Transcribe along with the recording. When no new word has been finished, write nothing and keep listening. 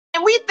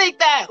we think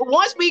that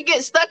once we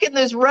get stuck in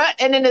this rut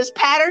and in this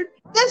pattern,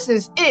 this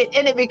is it.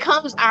 And it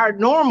becomes our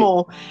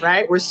normal,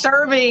 right? We're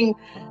serving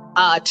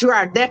to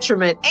our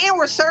detriment, and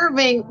we're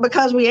serving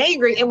because we're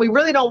angry and we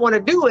really don't want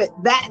to do it.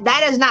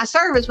 That is not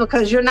service,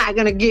 because you're not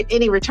going to get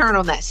any return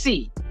on that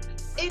seed.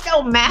 It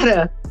don't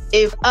matter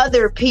if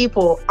other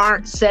people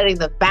aren't setting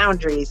the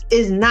boundaries.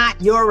 It's not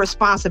your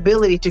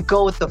responsibility to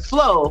go with the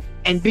flow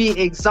and be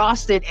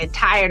exhausted and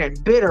tired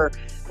and bitter.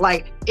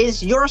 Like,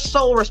 it's your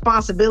sole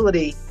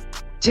responsibility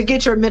to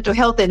get your mental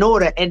health in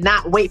order and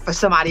not wait for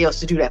somebody else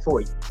to do that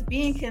for you.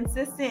 Being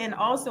consistent, and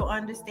also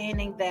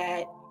understanding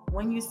that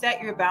when you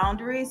set your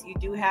boundaries, you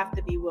do have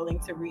to be willing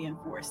to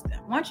reinforce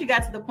them. Once you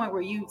got to the point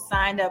where you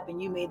signed up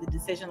and you made the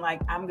decision, like,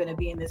 I'm going to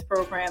be in this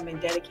program and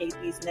dedicate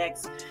these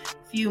next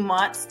few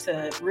months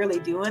to really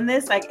doing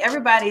this, like,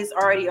 everybody's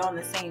already on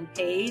the same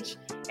page.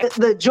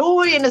 The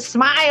joy and the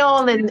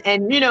smile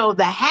and you know,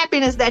 the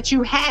happiness that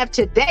you have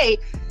today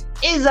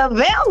is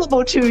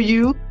available to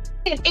you.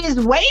 It is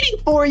waiting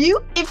for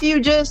you if you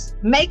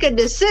just make a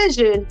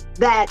decision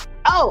that,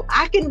 oh,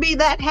 I can be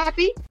that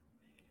happy.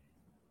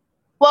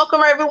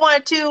 Welcome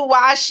everyone to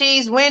Why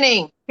She's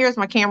Winning. Here's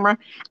my camera.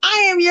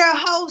 I am your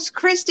host,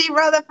 Christy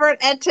Rutherford,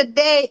 and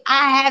today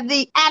I have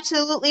the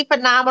absolutely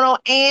phenomenal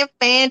and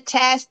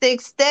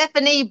fantastic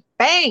Stephanie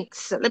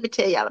Banks. Let me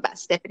tell y'all about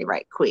Stephanie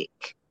right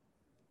quick.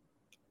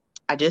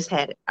 I just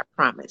had it, I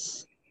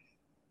promise.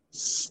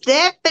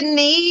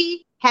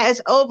 Stephanie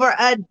has over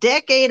a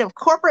decade of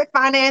corporate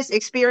finance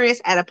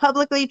experience at a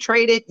publicly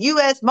traded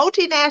U.S.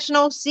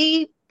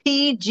 multinational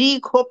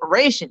CPG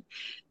corporation.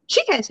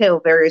 She has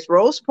held various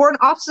roles, supporting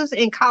offices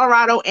in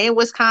Colorado and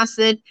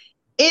Wisconsin,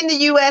 in the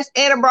U.S.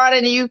 and abroad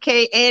in the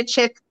U.K. and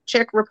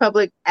Czech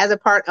Republic as a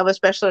part of a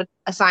special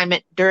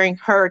assignment during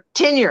her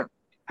tenure.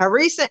 Her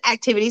recent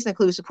activities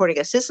include supporting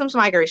a systems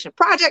migration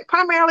project,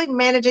 primarily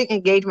managing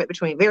engagement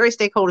between various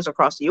stakeholders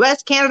across the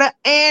U.S., Canada,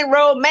 and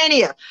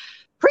Romania.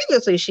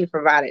 Previously, she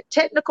provided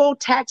technical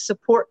tax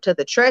support to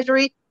the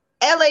Treasury,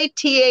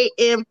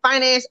 LATAM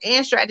finance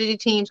and strategy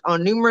teams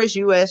on numerous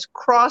U.S.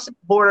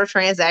 cross-border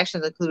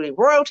transactions, including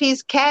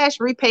royalties, cash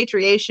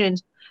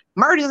repatriations,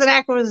 mergers and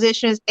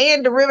acquisitions,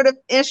 and derivative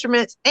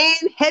instruments,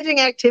 and hedging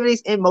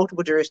activities in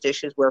multiple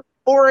jurisdictions where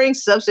foreign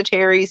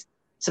subsidiaries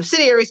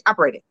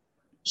operated.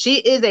 She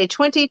is a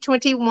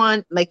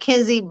 2021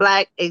 McKinsey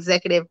Black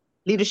Executive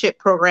Leadership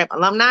Program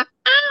alumni.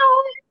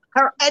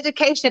 Her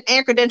education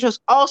and credentials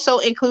also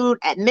include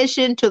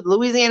admission to the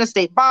Louisiana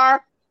State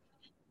Bar,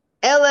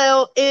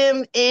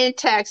 LLM in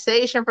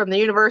taxation from the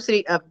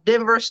University of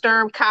Denver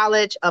Stern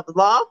College of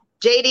Law,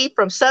 JD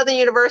from Southern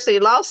University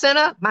Law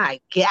Center.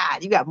 My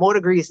God, you got more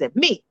degrees than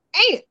me.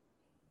 And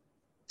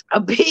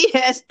a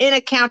BS in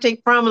accounting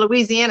from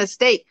Louisiana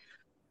State.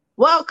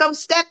 Welcome,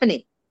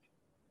 Stephanie.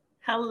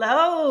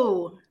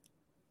 Hello.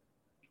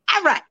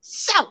 All right.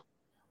 So,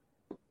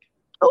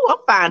 I'm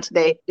fine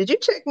today. Did you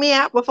check me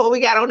out before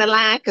we got on the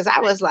line? Because I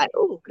was like,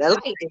 the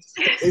light is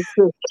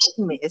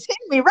hitting me. It's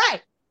hitting me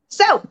right.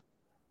 So,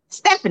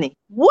 Stephanie,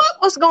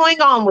 what was going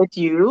on with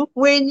you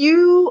when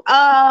you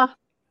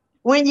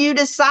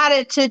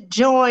decided to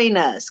join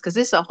us? Because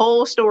it's a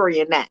whole story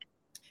in that.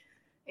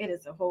 It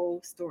is a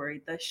whole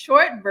story. The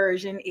short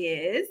version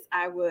is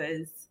I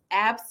was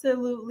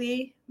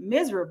absolutely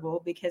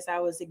miserable because I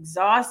was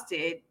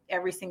exhausted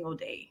every single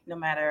day, no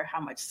matter how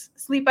much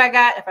sleep I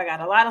got. If I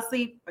got a lot of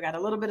sleep, I got a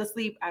little bit of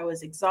sleep, I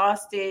was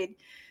exhausted.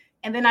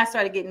 And then I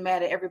started getting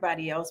mad at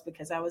everybody else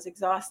because I was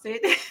exhausted.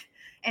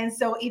 And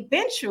so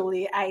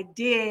eventually I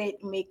did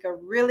make a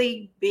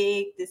really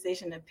big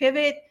decision to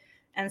pivot.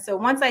 And so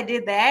once I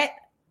did that,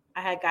 I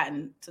had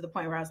gotten to the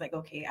point where I was like,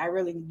 okay, I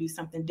really need to do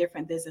something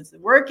different. This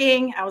isn't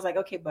working. I was like,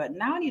 okay, but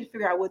now I need to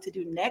figure out what to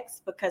do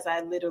next because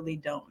I literally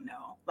don't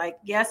know. Like,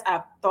 yes,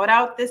 I've thought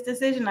out this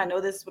decision. I know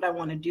this is what I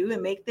want to do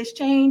and make this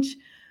change,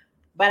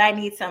 but I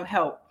need some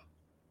help.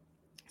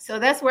 So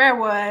that's where I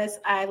was.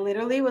 I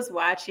literally was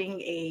watching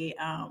a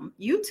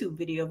YouTube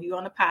video of you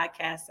on a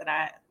podcast that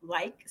I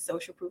like,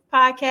 Social Proof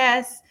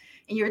Podcast,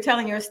 and you were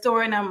telling your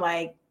story, and I'm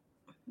like,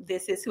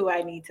 this is who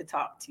I need to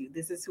talk to.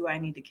 This is who I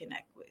need to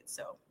connect with.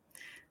 So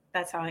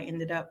that's how I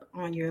ended up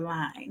on your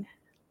line.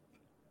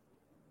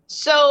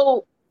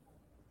 So,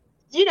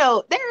 you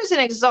know, there's an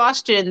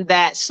exhaustion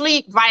that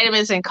sleep,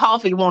 vitamins, and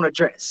coffee won't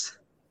address.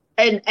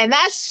 And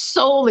that's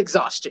soul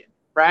exhaustion,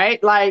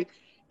 right? Like,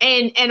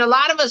 and a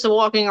lot of us are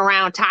walking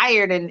around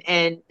tired.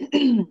 And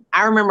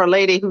I remember a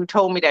lady who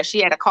told me that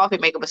she had a coffee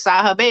maker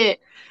beside her bed.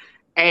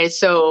 And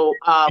so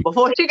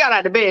before she got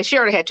out of bed, she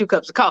already had 2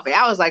 cups of coffee.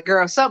 I was like,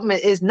 girl, something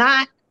is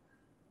not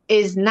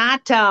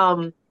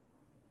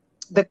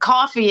the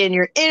coffee and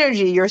your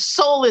energy. Your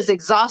soul is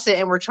exhausted,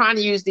 and we're trying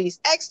to use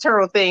these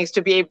external things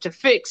to be able to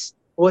fix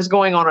what's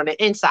going on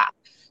the inside.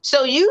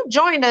 So you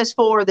joined us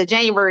for the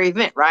January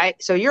event,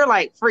 right? So you're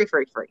like free.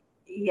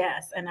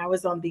 Yes, and I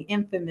was on the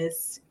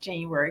infamous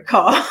January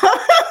call.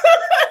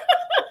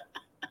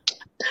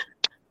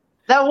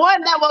 The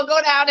one that will go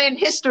down in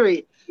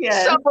history.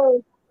 Yes.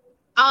 So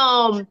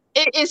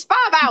It's 5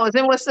 hours.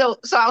 And so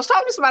I was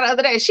talking to somebody the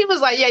other day. She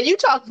was like, yeah, you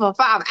talk for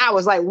 5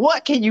 hours. Like,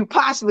 what can you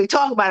possibly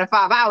talk about in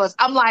 5 hours?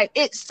 I'm like,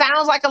 it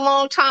sounds like a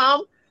long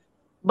time,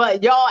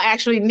 but y'all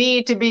actually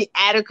need to be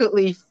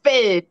adequately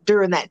fed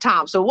during that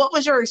time. So what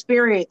was your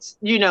experience,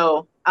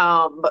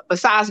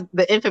 besides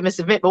the infamous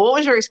event, but what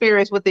was your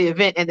experience with the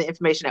event and the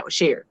information that was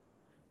shared?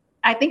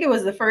 I think it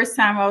was the first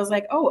time I was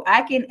like, oh,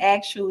 I can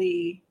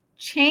actually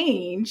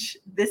change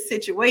this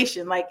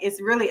situation. Like,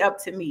 it's really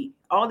up to me.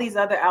 All these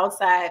other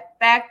outside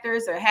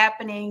factors are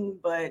happening,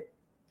 but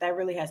that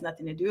really has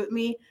nothing to do with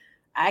me.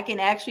 I can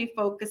actually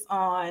focus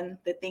on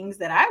the things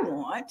that I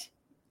want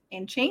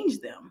and change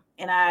them.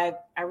 And I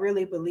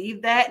really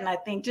believe that. And I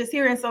think just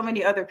hearing so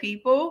many other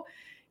people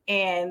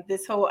and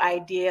this whole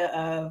idea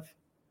of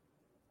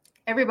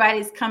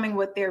everybody's coming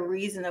with their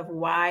reason of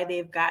why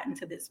they've gotten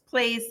to this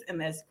place,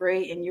 and that's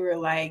great. And you were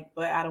like,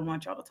 but I don't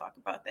want y'all to talk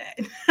about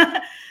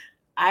that.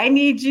 I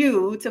need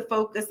you to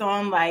focus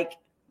on like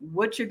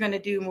what you're going to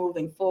do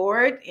moving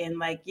forward. And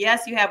like,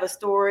 yes, you have a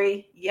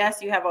story.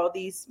 Yes, you have all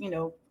these,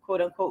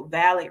 quote unquote,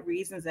 valid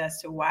reasons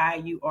as to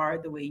why you are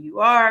the way you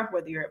are,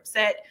 whether you're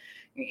upset,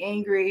 you're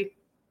angry,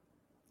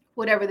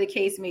 whatever the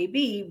case may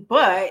be.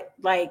 But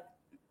like,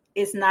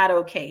 it's not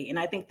okay. And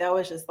I think that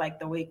was just like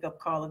the wake up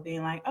call of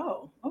being like,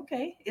 oh,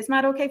 okay. It's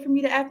not okay for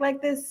me to act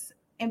like this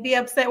and be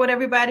upset with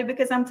everybody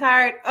because I'm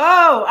tired.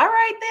 Oh, all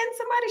right, then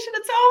somebody should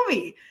have told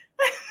me.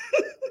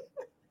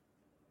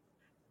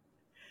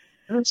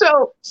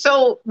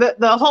 So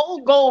the whole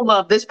goal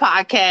of this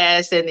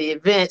podcast and the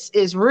events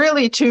is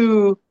really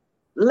to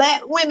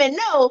let women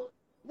know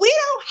we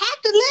don't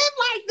have to live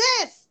like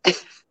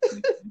this.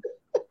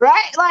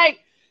 Right? Like,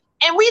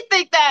 and we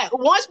think that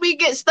once we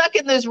get stuck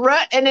in this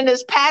rut and in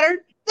this pattern,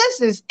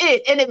 this is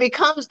it. And it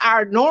becomes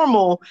our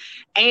normal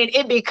and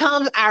it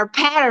becomes our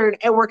pattern.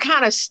 And we're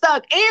kind of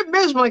stuck and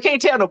miserable and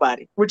can't tell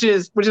nobody, which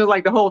is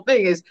like the whole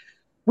thing is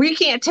we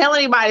can't tell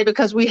anybody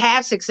because we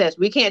have success.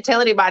 We can't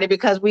tell anybody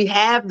because we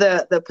have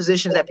the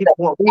positions that people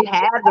want. We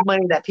have the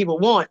money that people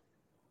want.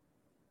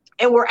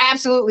 And we're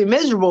absolutely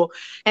miserable.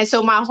 And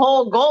so my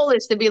whole goal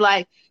is to be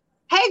like,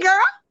 hey,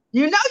 girl,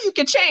 you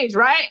can change,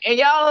 right? And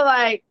y'all are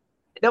like,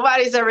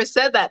 nobody's ever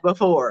said that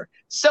before.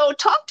 So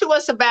talk to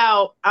us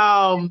about,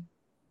 I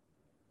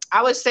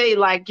would say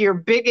like your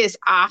biggest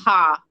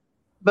aha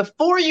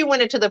before you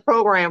went into the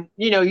program.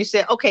 You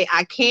said, okay,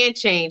 I can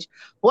change.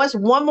 What's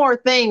one more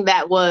thing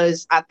that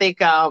was, I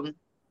think, I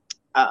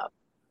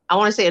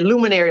want to say a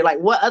luminary, like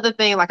what other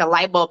thing, like a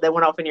light bulb that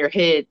went off in your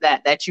head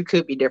that you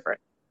could be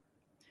different?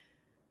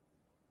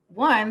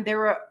 One, there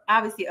were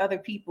obviously other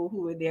people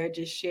who were there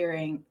just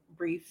sharing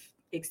brief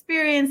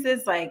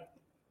experiences. Like,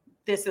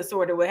 this is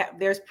sort of what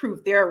there's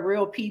proof. There are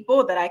real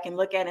people that I can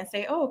look at and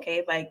say, oh,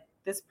 okay, like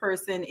this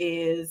person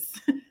is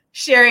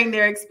sharing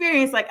their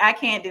experience. Like, I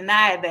can't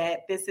deny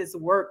that this has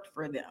worked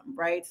for them,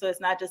 right? So it's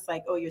not just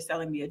like, oh, you're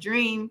selling me a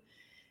dream.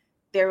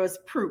 There was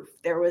proof.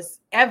 There was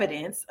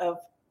evidence of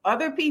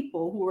other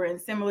people who were in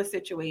similar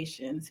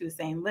situations who were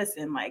saying,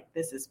 listen, like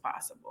this is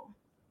possible.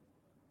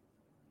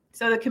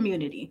 So the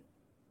community.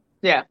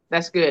 Yeah,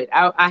 that's good.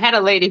 I had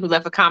a lady who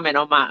left a comment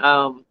on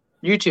my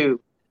YouTube.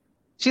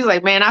 She's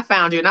like, man, I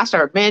found you and I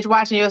started binge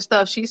watching your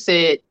stuff. She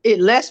said, it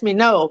lets me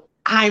know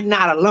I'm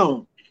not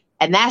alone.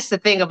 And that's the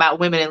thing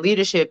about women in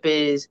leadership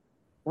is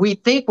we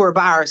think we're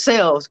by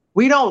ourselves.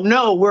 We don't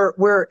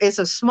know it's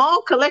a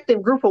small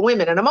collective group of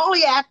women. And I'm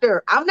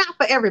not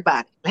for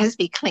everybody. Let's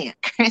be clear.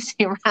 Chrissy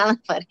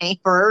Rollenfoot ain't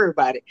for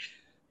everybody.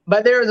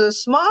 But there's a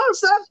small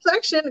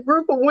subsection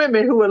group of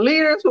women who are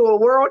leaders, who are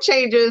world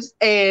changers,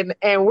 and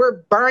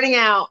we're burning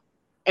out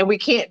and we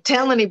can't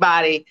tell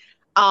anybody.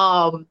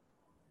 And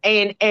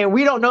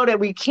we don't know that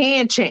we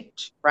can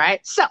change,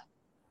 right? So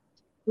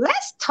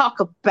let's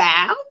talk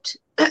about,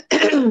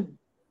 I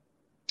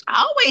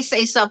always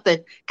say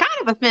something kind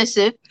of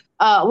offensive,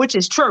 which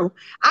is true.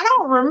 I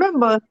don't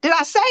remember, did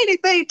I say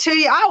anything to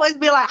you? I always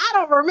be like, I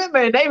don't remember.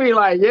 And they be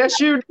like, yes,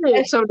 you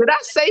did. So did I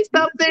say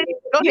something?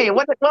 Go ahead.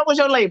 What was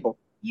your label?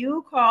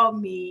 You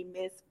called me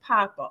Miss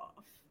Popoff.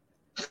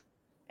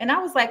 And I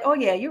was like, oh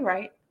yeah, you're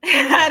right.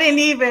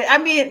 Maybe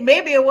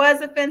it was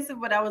offensive,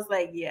 but I was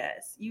like,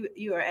 yes,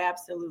 you are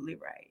absolutely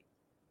right.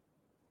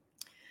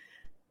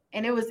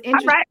 And it was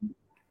interesting. Right.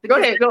 Go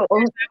ahead. Go.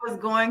 I was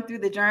going through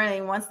the journey,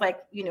 and once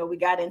we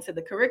got into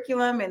the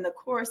curriculum and the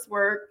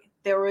coursework,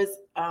 there was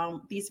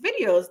these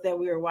videos that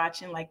we were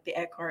watching, like the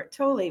Eckhart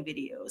Tolle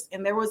videos.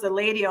 And there was a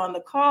lady on the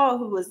call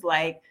who was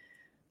like,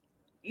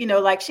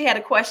 she had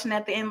a question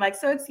at the end, like,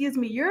 so excuse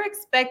me, you're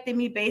expecting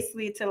me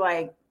basically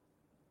to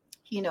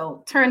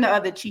turn the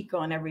other cheek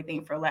on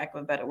everything, for lack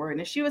of a better word.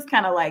 And she was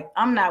kind of like,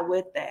 I'm not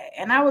with that.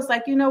 And I was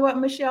like, you know what,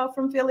 Michelle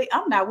from Philly,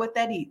 I'm not with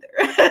that either.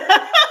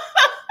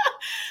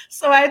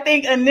 So I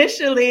think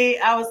initially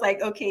I was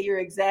like, okay, you're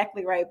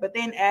exactly right. But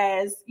then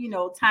as,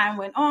 time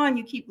went on,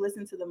 you keep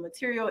listening to the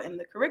material in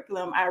the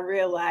curriculum, I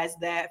realized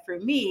that for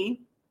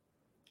me,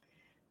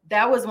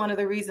 that was one of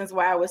the reasons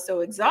why I was so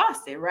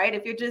exhausted, right?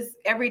 If you're just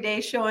every day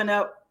showing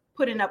up,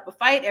 putting up a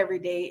fight every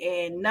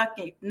day, and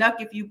Nuck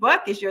If You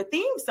Buck is your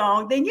theme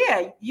song, then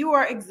yeah, you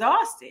are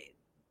exhausted.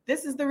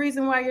 this is the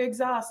reason why you're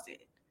exhausted.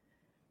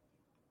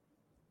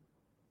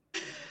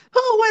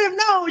 Who would have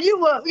known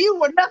you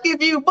were Nucky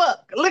View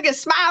Buck, looking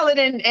smiling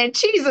and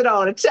cheesing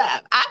all the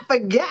time? I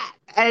forgot.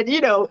 And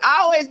I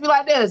always be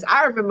like this.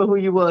 I remember who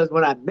you was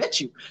when I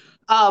met you.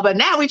 But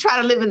now we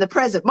try to live in the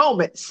present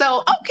moment.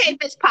 So, okay,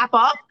 Miss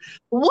Popoff,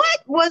 what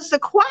was the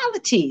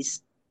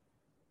qualities?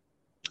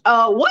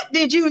 What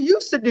did you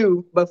used to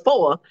do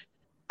before?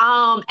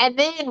 And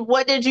then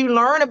what did you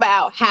learn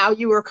about how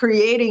you were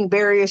creating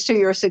barriers to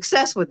your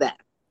success with that?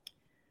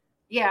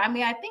 Yeah, I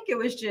mean, I think it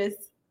was just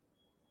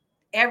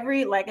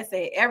like I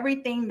say,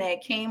 everything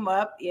that came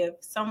up, if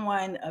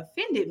someone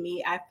offended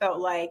me, I felt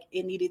like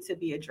it needed to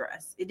be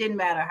addressed. It didn't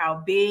matter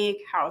how big,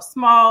 how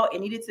small, it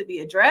needed to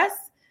be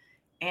addressed.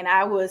 And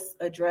I was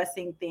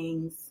addressing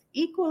things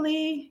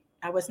equally.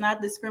 I was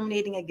not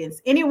discriminating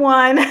against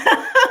anyone.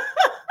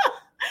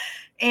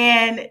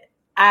 And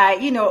I,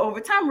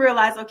 over time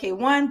realized, okay,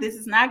 one, this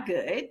is not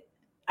good.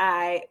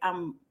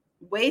 I'm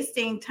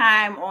wasting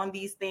time on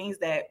these things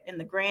that in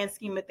the grand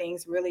scheme of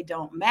things really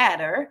don't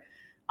matter.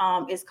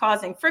 It's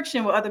causing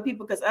friction with other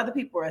people because other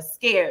people are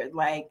scared.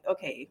 Like,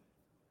 okay,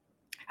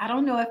 I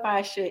don't know if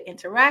I should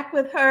interact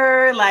with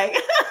her. Like,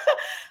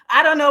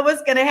 I don't know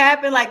what's going to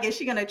happen. Like, is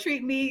she going to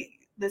treat me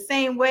the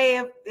same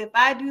way if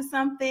I do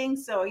something?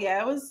 So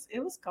yeah,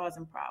 it was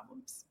causing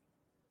problems.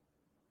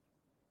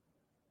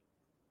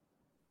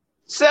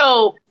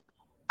 So,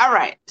 all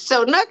right.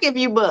 So, Nuck if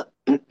you book.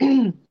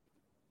 I'm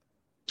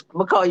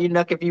gonna call you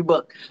Nuck if you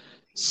book.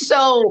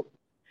 So,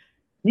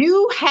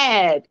 you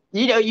have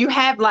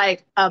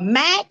like a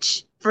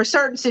match for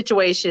certain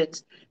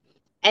situations,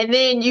 and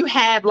then you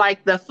have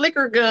like the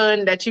flicker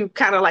gun that you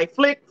kind of like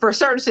flick for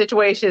certain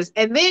situations,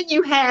 and then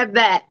you have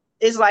that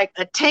is like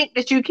a tank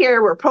that you carry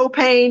with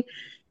propane,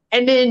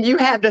 and then you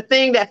have the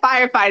thing that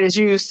firefighters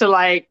use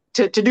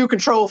to do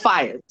control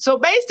fire. So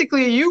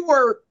basically, you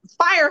were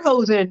fire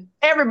hosing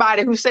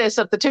everybody who said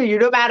something to you,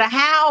 no matter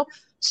how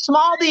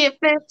small the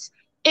offense.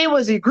 It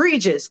was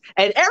egregious,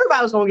 and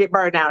everybody was going to get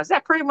burned down. Is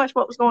that pretty much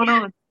what was going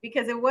on?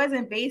 Because it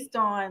wasn't based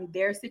on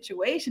their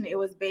situation. It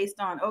was based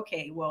on,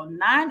 okay, well,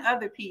 9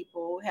 other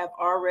people have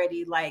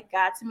already like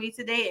got to me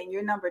today, and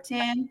you're number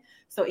 10.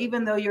 So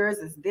even though yours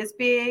is this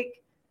big,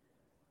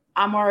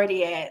 I'm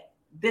already at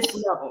this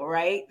level,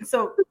 right?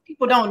 So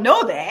people don't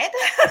know that.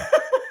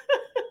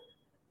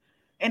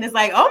 And it's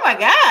like, oh my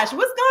gosh, what's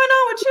going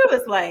on with you?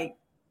 It's like,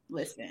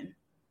 listen,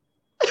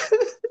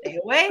 stay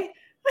away.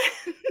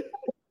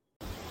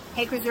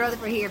 Hey, Chris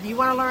Rutherford here. If you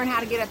want to learn how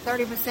to get a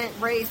 30%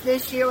 raise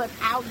this year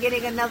without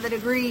getting another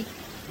degree,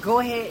 go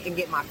ahead and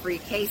get my free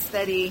case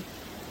study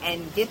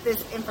and get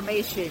this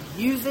information.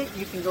 Use it.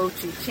 You can go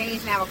to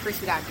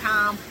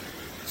changenowwithchristy.com.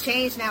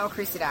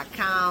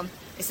 Changenowwithchristy.com.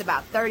 It's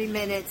about 30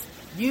 minutes.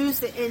 Use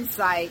the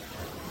insight.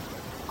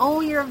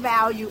 Own your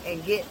value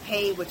and get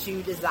paid what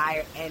you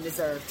desire and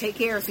deserve. Take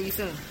care. See you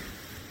soon.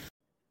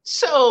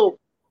 So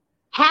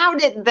how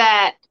did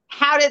that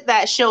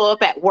show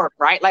up at work,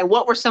 right? Like,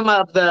 what were some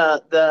of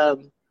the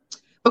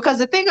because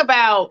the thing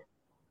about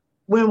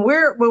when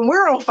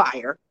we're on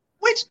fire,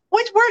 which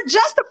we're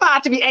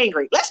justified to be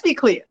angry. Let's be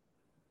clear.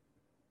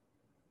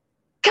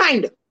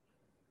 Kind of.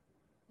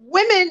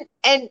 Women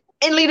and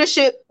in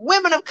leadership,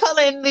 women of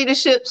color in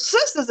leadership,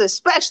 sisters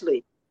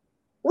especially,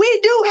 we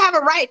do have a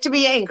right to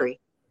be angry.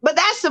 But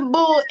that's some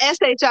bull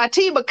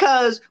SHIT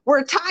because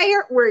we're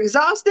tired, we're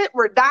exhausted,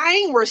 we're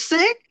dying, we're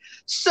sick.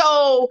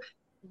 So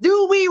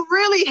do we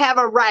really have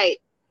a right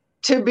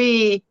to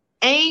be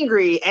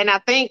angry? And I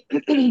think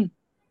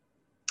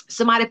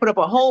somebody put up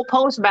a whole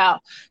post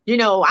about,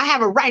 I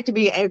have a right to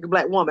be an angry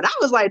Black woman. I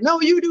was like, no,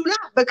 you do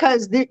not,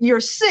 because you're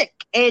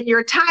sick and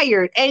you're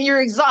tired and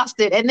you're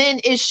exhausted. And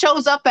then it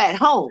shows up at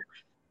home.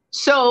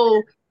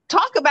 So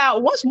talk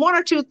about what's 1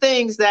 or 2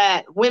 things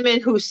that women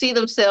who see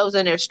themselves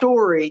in their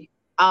story,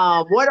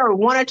 what are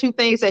 1 or 2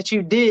 things that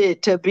you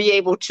did to be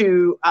able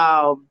to,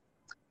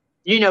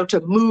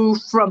 to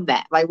move from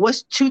that? Like,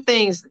 what's 2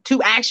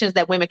 actions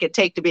that women can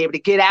take to be able to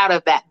get out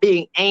of that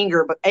being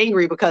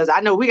angry? Because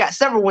I know we got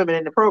several women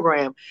in the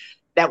program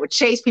that would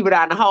chase people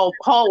down the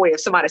hallway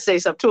if somebody say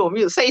something to them.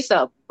 You say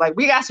something like,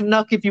 we got some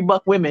Nuck if you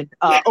buck women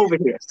over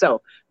here.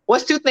 So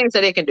what's 2 things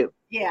that they can do?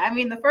 Yeah, I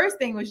mean, the first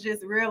thing was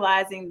just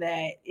realizing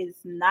that it's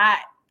not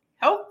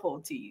helpful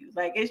to you.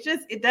 Like,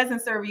 it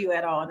doesn't serve you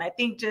at all. And I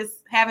think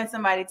just having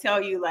somebody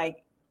tell you,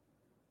 like,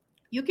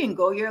 you can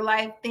go your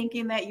life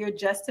thinking that you're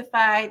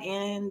justified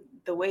in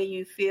the way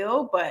you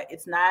feel, but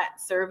it's not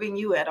serving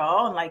you at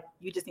all. And like,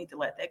 you just need to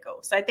let that go.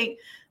 So I think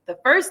the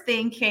first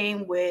thing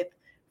came with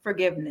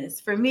forgiveness.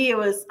 For me, it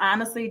was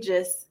honestly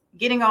just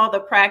getting all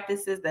the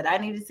practices that I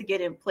needed to get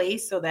in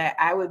place so that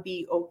I would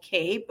be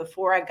okay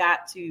before I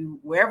got to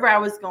wherever I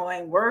was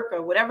going, work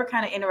or whatever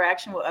kind of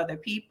interaction with other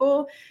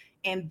people.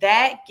 And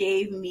that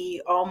gave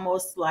me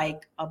almost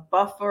like a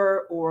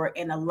buffer or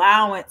an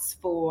allowance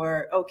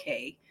for,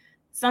 okay,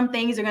 some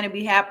things are going to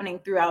be happening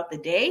throughout the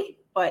day.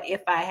 But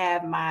if I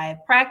have my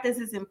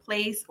practices in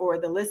place or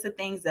the list of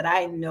things that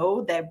I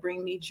know that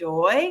bring me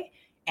joy,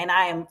 and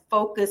I am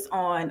focused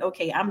on,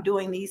 okay, I'm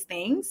doing these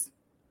things,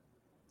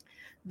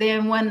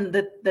 then when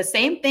the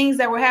same things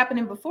that were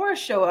happening before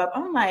show up,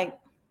 I'm like,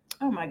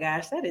 oh my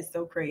gosh, that is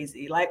so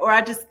crazy. Like, or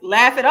I just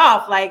laugh it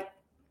off. Like,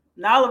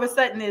 now all of a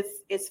sudden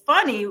it's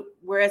funny,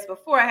 whereas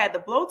before I had the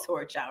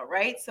blowtorch out,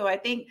 right? So I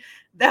think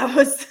that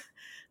was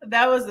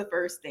the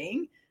first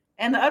thing.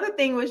 And the other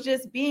thing was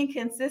just being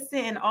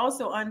consistent and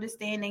also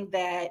understanding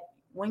that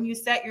when you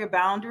set your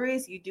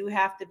boundaries, you do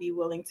have to be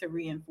willing to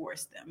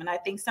reinforce them. And I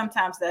think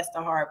sometimes that's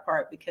the hard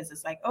part, because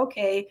it's like,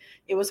 okay,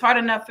 it was hard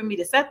enough for me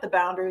to set the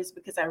boundaries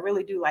because I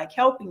really do like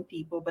helping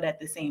people. But at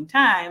the same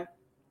time,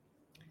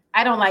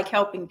 I don't like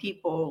helping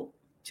people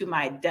to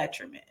my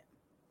detriment.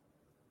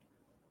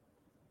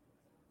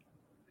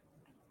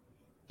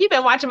 You've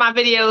been watching my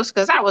videos,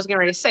 because I was getting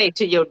ready to say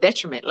to your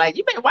detriment, like,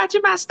 you've been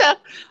watching my stuff.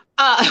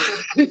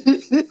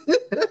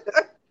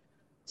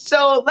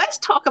 So let's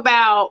talk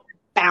about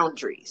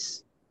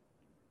boundaries,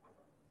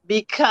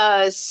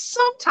 because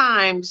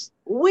sometimes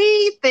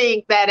we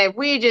think that if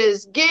we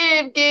just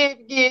give,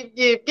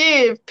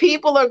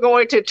 people are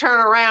going to turn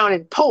around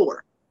and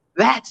pour.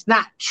 That's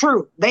not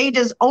true. They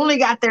just only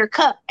got their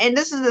cup. And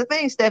this is the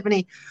thing,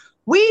 Stephanie,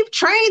 we've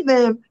trained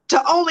them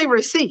to only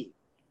receive.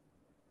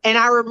 And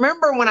I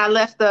remember when I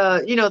left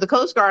the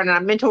Coast Guard, and I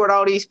mentored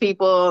all these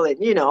people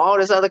and, all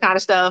this other kind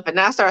of stuff. And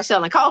then I started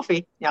selling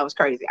coffee. I was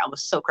crazy. I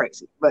was so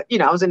crazy. But,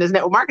 I was in this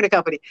network marketing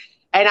company.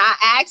 And I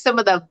asked some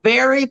of the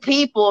very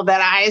people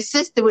that I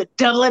assisted with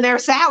doubling their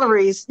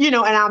salaries, and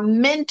I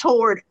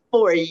mentored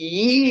for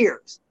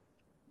years.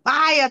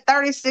 Buy a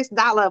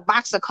 $36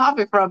 box of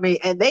coffee from me.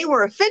 And they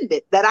were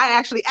offended that I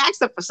actually asked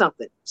them for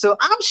something. So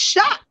I'm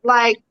shocked,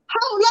 like,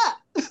 hold up.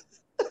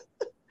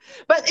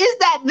 But is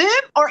that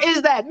them or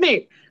is that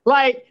me?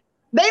 Like,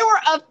 they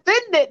were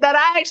offended that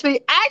I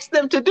actually asked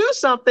them to do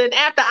something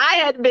after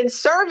I had been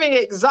serving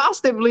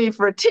exhaustively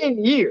for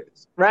 10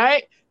 years,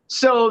 right?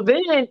 So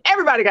then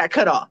everybody got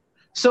cut off.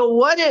 So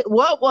what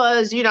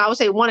was, I would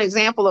say one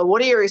example of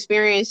what are your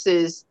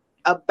experiences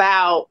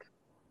about,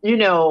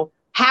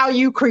 how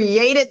you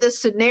created the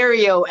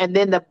scenario and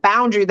then the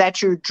boundary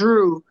that you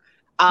drew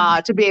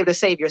to be able to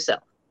save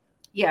yourself?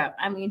 Yeah,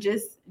 I mean,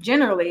 just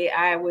generally,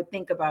 I would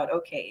think about,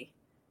 okay,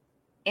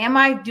 am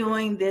I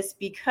doing this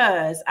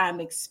because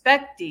I'm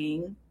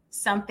expecting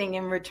something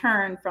in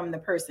return from the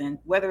person,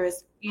 whether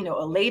it's,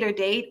 a later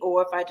date,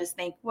 or if I just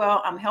think,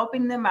 well, I'm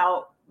helping them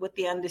out with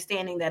the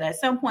understanding that at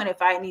some point,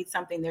 if I need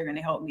something, they're going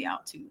to help me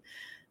out too.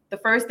 The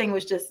first thing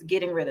was just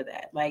getting rid of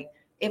that. Like,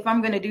 if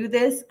I'm going to do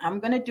this, I'm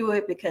going to do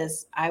it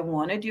because I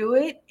want to do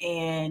it.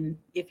 And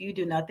if you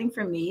do nothing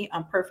for me,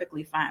 I'm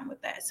perfectly fine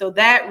with that. So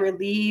that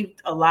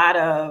relieved a lot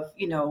of,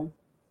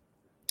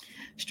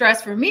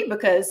 stress for me,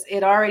 because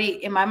it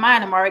already, in my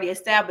mind, I'm already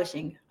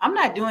establishing, I'm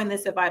not doing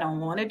this if I don't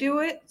want to do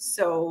it.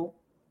 So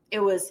it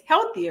was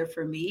healthier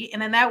for me.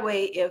 And then that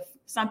way, if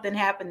something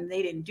happened and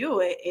they didn't do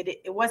it,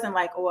 it wasn't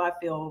like, oh, I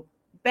feel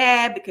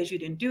bad because you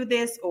didn't do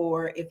this.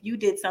 Or if you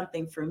did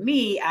something for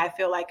me, I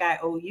feel like I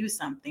owe you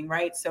something,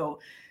 right? So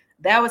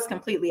that was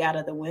completely out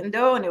of the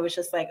window. And it was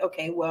just like,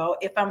 okay, well,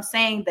 if I'm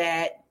saying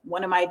that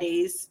one of my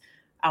days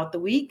out the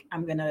week,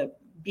 I'm going to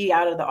be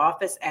out of the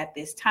office at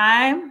this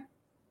time,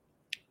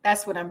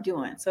 that's what I'm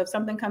doing. So if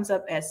something comes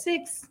up at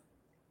 6,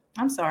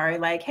 I'm sorry,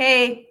 like,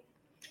 hey,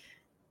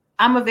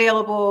 I'm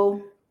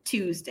available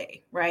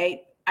Tuesday,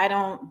 right? I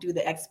don't do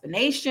the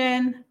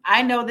explanation.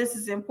 I know this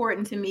is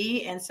important to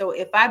me. And so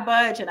if I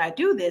budge and I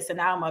do this and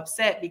now I'm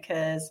upset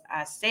because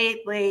I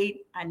stayed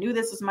late, I knew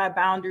this was my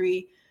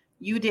boundary,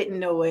 you didn't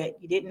know it,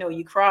 you didn't know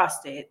you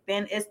crossed it,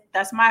 then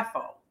that's my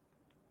fault.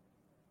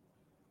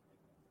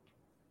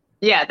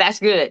 Yeah, that's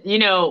good.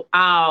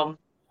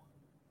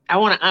 I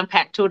want to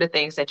unpack two of the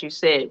things that you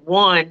said.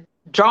 One,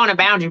 drawing a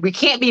boundary. We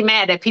can't be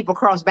mad that people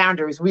cross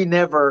boundaries. We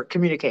never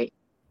communicate.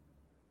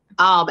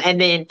 And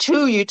then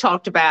two, you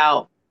talked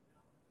about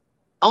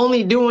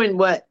only doing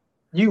what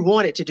you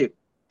wanted to do.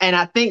 And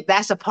I think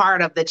that's a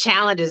part of the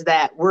challenge, is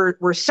that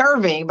we're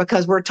serving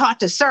because we're taught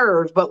to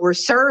serve, but we're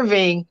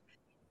serving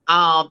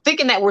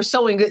thinking that we're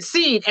sowing good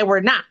seed, and we're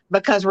not,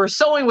 because we're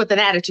sowing with an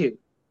attitude,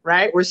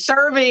 right? We're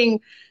serving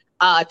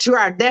to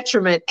our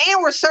detriment,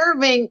 and we're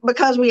serving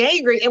because we're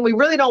angry and we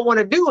really don't want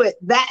to do it.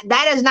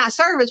 That is not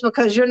service,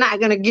 because you're not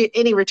going to get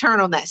any return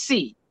on that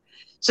seed.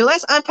 So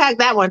let's unpack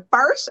that one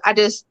first. I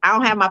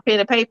don't have my pen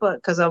and paper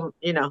because I'm,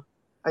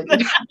 what's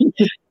going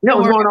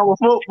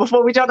on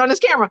before we jumped on this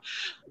camera.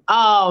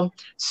 And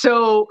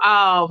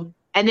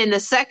then the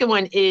second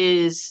one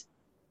is,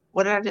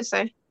 what did I just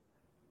say?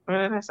 What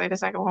did I say the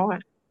second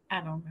one? I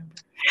don't remember.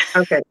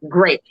 Okay,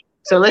 great.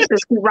 So let's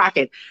just keep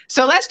rocking.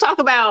 So let's talk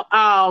about,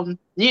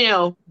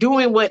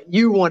 doing what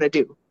you want to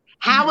do.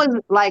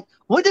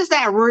 What does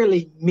that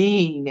really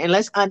mean? And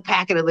let's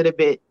unpack it a little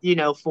bit,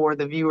 for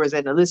the viewers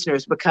and the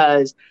listeners,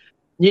 because,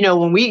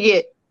 when we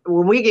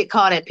get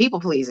caught in people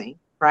pleasing,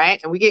 right?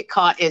 And we get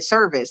caught in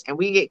service, and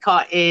we get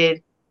caught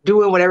in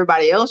doing what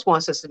everybody else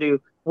wants us to do.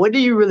 What do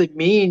you really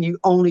mean you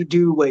only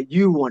do what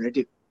you want to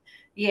do?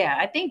 Yeah,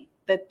 I think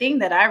the thing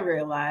that I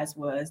realized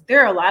was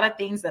there are a lot of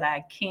things that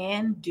I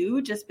can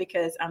do just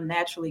because I'm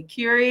naturally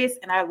curious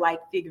and I like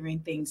figuring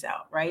things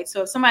out, right?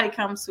 So if somebody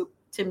comes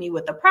to me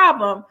with a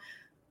problem,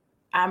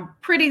 I'm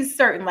pretty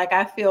certain, like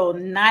I feel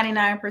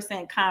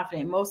 99%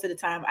 confident most of the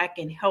time I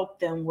can help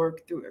them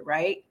work through it,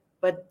 right?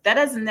 But that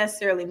doesn't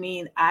necessarily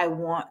mean I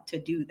want to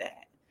do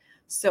that.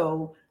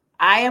 So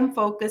I am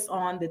focused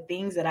on the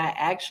things that I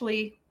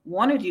actually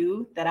want to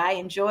do, that I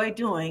enjoy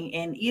doing.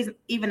 And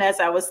even as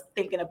I was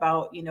thinking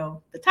about,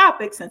 the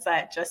topic, since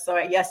I just saw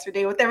it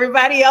yesterday with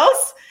everybody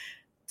else,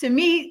 to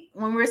me,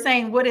 when we're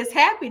saying what is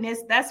happiness,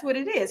 that's what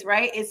it is,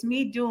 right? It's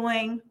me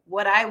doing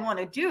what I want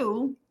to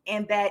do,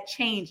 and that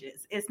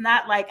changes. It's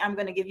not like I'm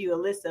going to give you a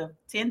list of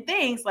 10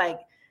 things, like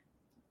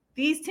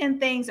these 10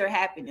 things are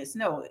happiness.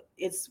 No,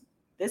 this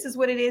is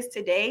what it is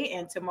today,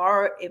 and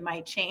tomorrow it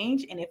might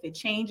change. And if it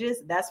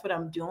changes, that's what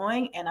I'm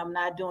doing, and I'm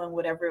not doing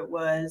whatever it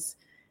was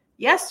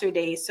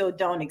yesterday. So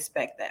don't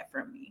expect that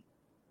from me.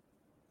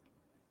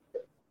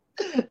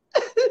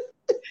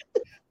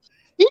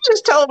 You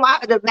just told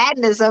the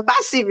madness of my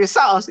secret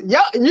sauce. You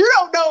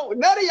don't know,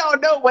 none of y'all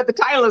know what the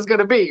title is going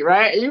to be,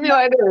 right? You be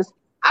like this.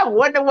 I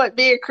wonder what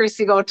me and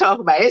Chrissy going to talk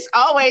about. It's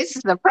always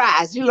a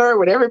surprise. You learn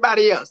with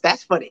everybody else.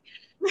 That's funny.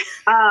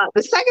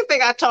 The second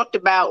thing I talked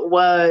about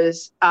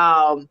was,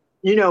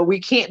 we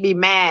can't be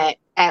mad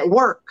at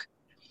work,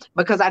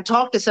 because I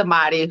talked to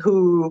somebody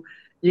who,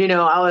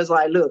 I was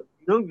like, look,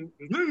 you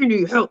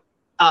need help.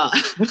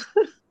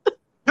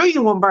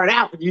 You want to burn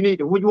out when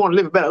you want to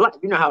live a better life.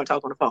 You know how I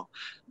talk on the phone.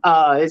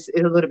 It's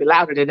a little bit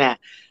louder than that.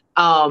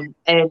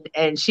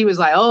 And she was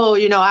like, oh,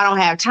 I don't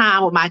have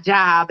time with my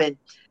job, and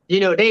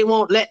they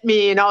won't let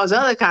me, and all this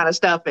other kind of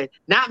stuff, and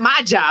not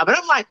my job. And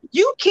I'm like,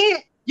 you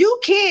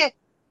can't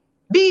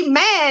be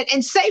mad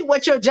and say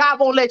what your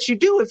job won't let you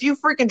do if you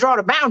freaking draw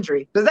the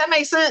boundary. Does that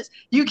make sense?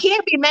 You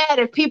can't be mad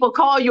if people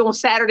call you on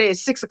Saturday at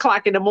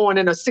 6:00 in the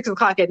morning or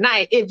 6:00 at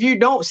night if you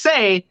don't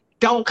say,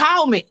 don't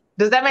call me.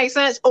 Does that make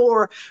sense?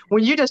 Or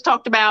when you just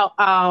talked about,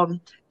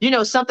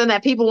 something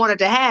that people wanted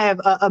to have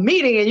a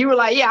meeting, and you were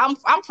like, yeah,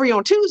 I'm free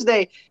on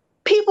Tuesday.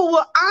 People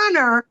will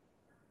honor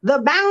the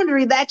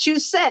boundary that you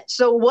set.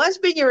 So what's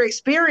been your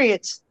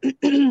experience,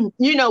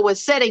 with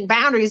setting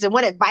boundaries, and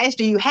what advice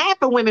do you have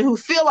for women who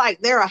feel like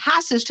they're a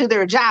hostage to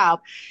their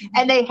job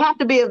and they have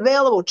to be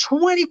available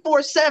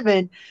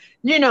 24/7,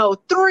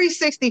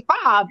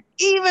 365,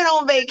 even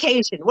on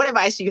vacation? What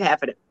advice do you have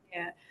for them?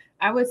 Yeah,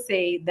 I would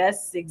say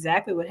that's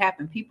exactly what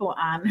happened. People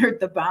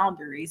honored the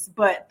boundaries,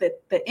 but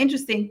the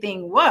interesting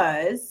thing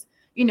was,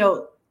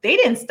 they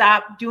didn't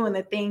stop doing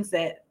the things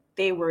that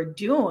they were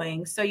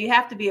doing. So you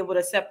have to be able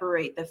to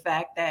separate the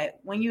fact that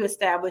when you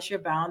establish your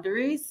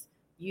boundaries,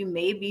 you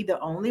may be the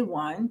only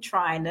one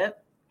trying to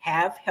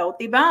have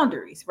healthy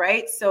boundaries,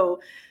 right? So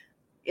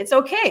it's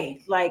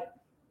okay. Like,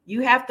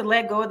 you have to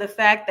let go of the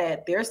fact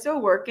that they're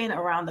still working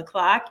around the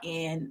clock,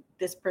 and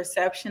this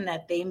perception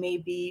that they may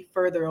be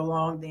further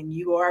along than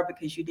you are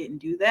because you didn't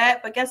do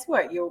that. But guess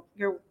what?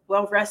 You're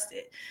well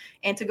rested.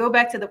 And to go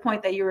back to the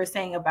point that you were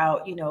saying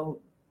about,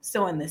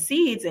 sowing the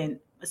seeds, and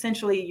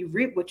essentially you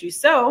reap what you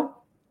sow,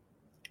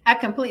 I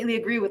completely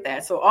agree with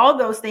that. So all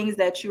those things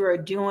that you are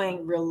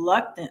doing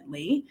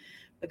reluctantly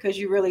because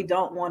you really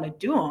don't want to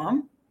do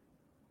them,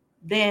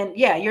 then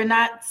yeah, you're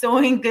not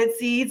sowing good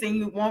seeds, and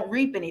you won't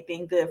reap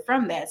anything good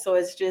from that. So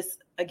it's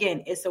just,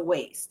 again, it's a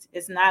waste.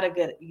 It's not a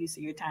good use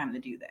of your time to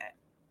do that.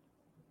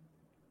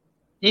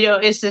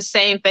 It's the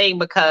same thing,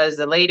 because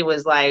the lady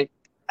was like,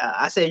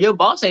 I said, your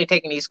boss ain't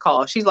taking these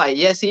calls. She's like,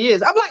 yes, he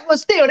is. I'm like, well,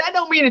 still, that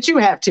don't mean that you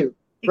have to.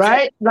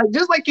 Right? Exactly. Like,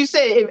 just like you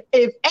said,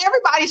 if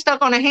everybody's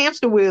stuck on a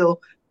hamster wheel,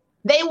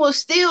 they will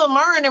still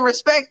learn and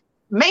respect,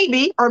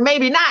 maybe or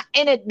maybe not.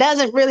 And it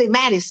doesn't really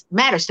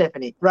matter,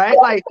 Stephanie, right?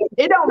 Like,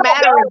 it don't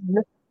matter.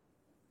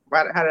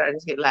 How did I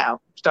just get loud? I'm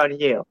starting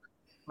to yell.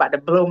 About to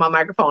blow my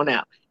microphone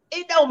out.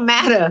 It don't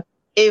matter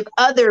if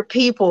other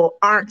people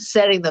aren't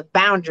setting the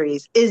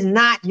boundaries. It's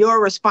not your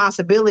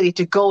responsibility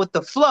to go with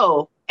the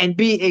flow and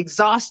be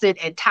exhausted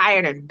and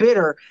tired and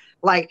bitter.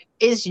 Like,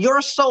 it's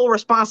your sole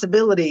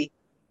responsibility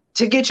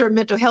to get your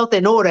mental health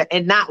in order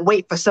and not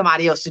wait for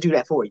somebody else to do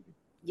that for you.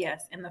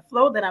 Yes. And the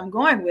flow that I'm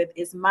going with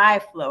is my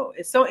flow.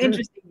 It's so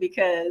interesting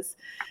because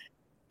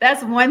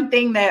that's one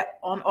thing that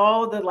on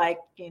all the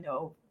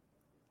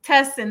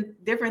tests and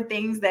different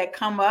things that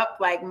come up,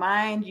 like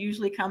mine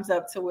usually comes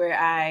up to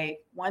where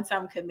once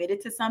I'm committed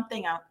to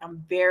something,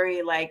 I'm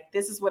very like,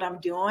 this is what I'm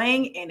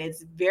doing. And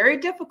it's very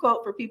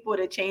difficult for people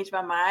to change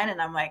my mind.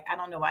 And I'm like, I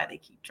don't know why they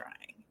keep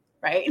trying.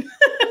 Right.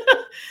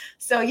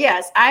 So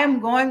yes, I am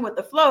going with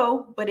the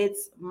flow, but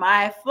it's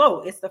my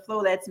flow. It's the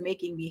flow that's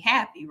making me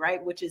happy.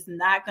 Right. Which is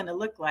not going to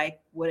look like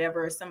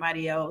whatever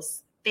somebody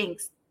else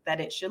thinks that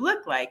it should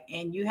look like.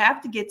 And you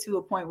have to get to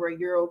a point where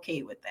you're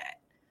okay with that.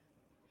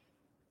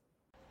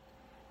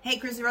 Hey,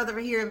 Chrissy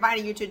Rutherford here,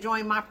 inviting you to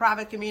join my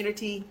private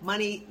community.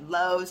 Money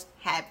loves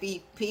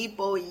happy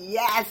people.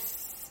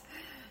 Yes.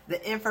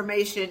 The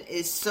information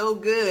is so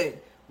good.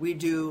 We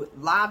do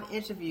live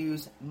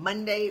interviews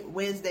Monday,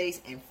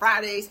 Wednesdays, and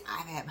Fridays.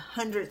 I have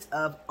hundreds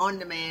of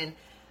on-demand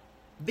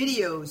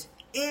videos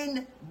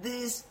in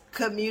this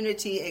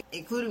community,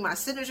 including my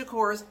signature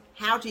course,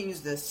 How to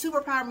Use the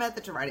Superpower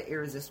Method to Write an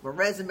Irresistible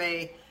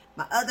Resume.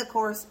 My other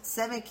course,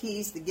 7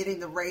 Keys to Getting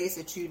the Raise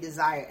That You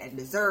Desire and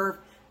Deserve.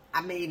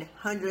 I made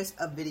hundreds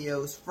of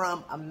videos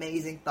from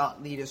amazing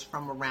thought leaders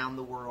from around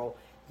the world.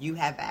 You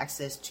have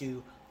access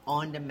to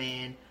on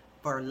demand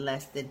for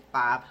less than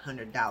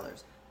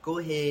 $500. Go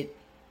ahead,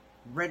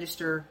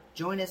 register,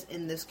 join us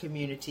in this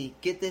community,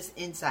 get this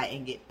insight,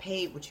 and get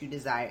paid what you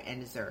desire and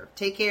deserve.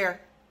 Take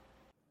care.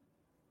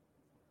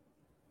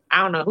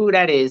 I don't know who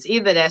that is.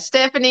 Either that's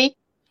Stephanie,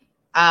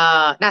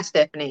 not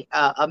Stephanie,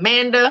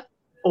 Amanda,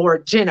 or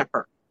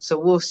Jennifer. So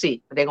we'll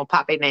see. They're going to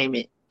pop their name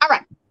in. All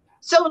right.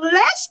 So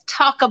let's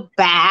talk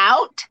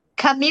about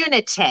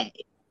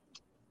community.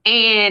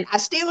 And I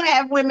still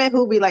have women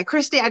who be like,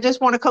 Christy, I just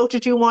want to coach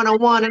with you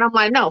one-on-one. And I'm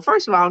like, no,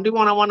 first of all, I don't do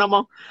one-on-one no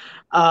more.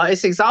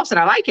 It's exhausting.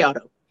 I like y'all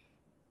though.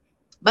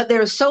 But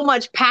there's so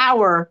much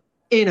power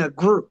in a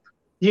group,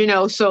 you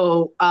know?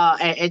 So,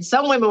 and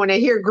some women, when they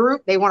hear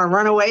group, they want to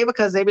run away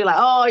because they be like,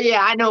 oh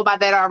yeah, I know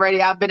about that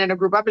already. I've been in a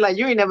group. I'd be like,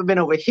 you ain't never been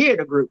over here in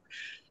a group.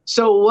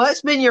 So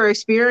what's been your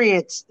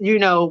experience, you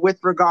know, with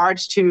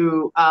regards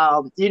to,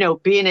 you know,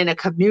 being in a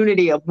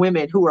community of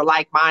women who are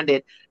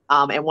like-minded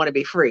and want to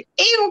be free?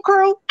 Eagle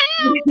Crew.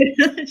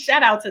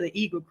 Shout out to the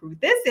Eagle Crew.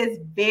 This is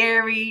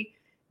very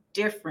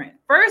different.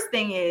 First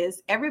thing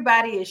is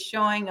everybody is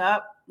showing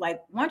up.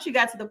 Like once you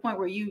got to the point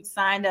where you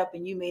signed up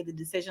and you made the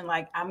decision,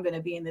 like I'm going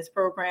to be in this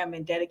program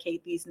and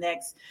dedicate these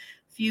next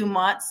few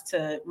months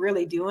to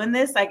really doing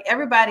this, like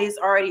everybody's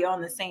already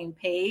on the same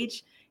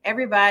page.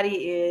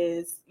 Everybody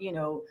is, you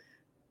know,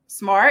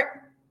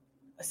 smart,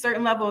 a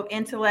certain level of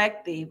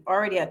intellect. They've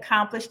already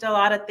accomplished a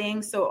lot of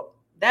things. So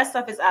that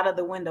stuff is out of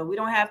the window. We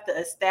don't have to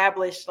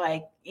establish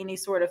like any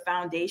sort of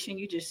foundation.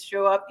 You just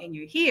show up and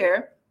you're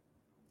here.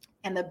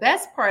 And the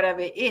best part of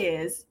it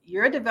is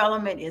your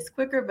development is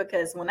quicker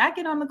because when I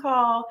get on the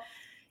call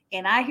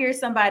and I hear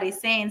somebody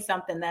saying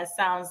something that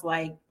sounds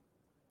like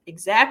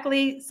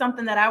exactly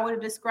something that I would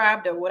have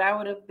described or what I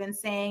would have been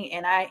saying,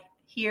 and I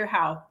hear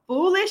how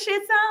foolish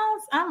it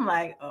sounds, I'm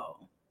like, oh,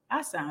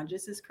 I sound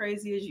just as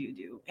crazy as you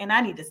do. And I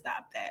need to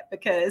stop that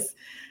because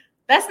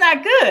that's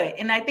not good.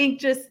 And I think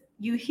just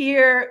you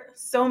hear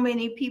so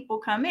many people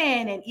come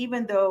in, and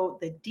even though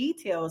the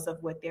details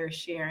of what they're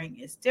sharing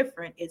is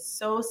different, it's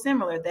so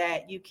similar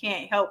that you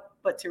can't help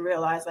but to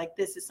realize like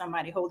this is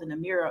somebody holding a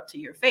mirror up to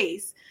your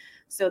face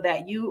so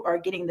that you are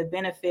getting the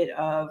benefit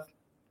of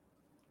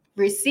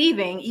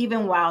receiving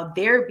even while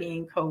they're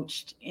being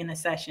coached in a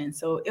session.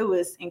 So it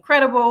was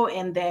incredible.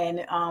 And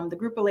then the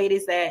group of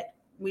ladies that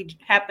we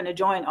happened to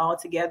join all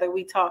together,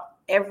 we talked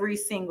every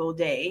single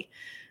day.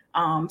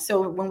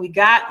 So when we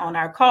got on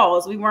our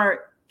calls, we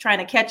weren't trying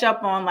to catch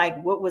up on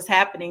like what was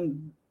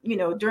happening, you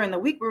know, during the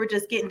week. We were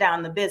just getting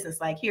down to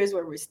business. Like, here's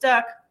where we're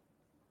stuck.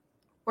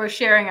 We're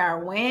sharing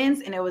our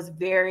wins, and it was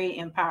very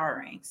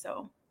empowering.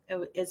 So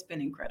it's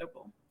been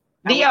incredible.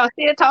 Do y'all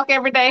still talk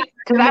every day?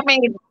 Because I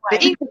mean,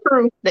 the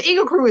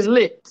Eagle Crew is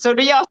lit. So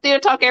do y'all still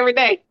talk every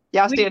day?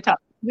 Y'all still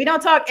talk? We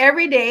don't talk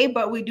every day,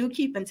 but we do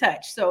keep in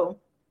touch. So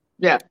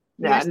yeah,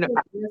 we're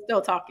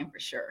still talking for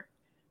sure.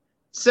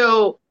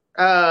 So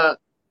there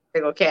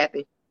go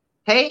Kathy.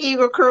 Hey,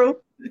 Eagle Crew.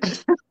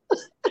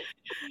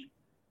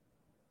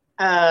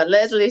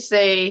 Leslie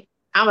say,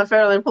 I'm a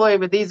federal employee,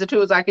 but these are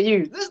tools I can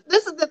use.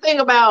 This is the thing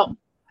about,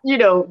 you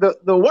know,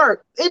 the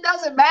work. It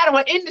doesn't matter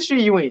what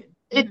industry you in.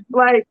 It's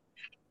like,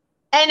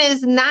 and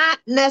it's not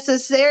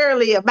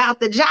necessarily about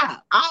the job.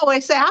 I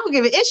always say, I don't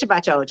give an inch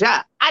about your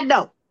job. I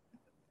don't.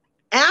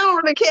 And I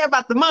don't really care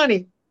about the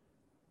money,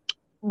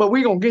 but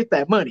we're going to get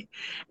that money.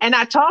 And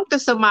I talked to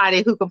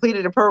somebody who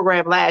completed a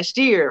program last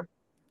year,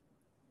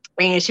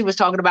 and she was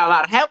talking about a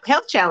lot of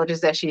health challenges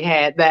that she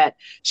had that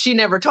she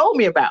never told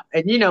me about.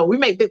 And, you know, we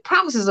make big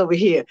promises over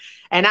here.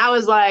 And I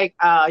was like,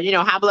 you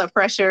know, high blood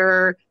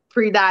pressure,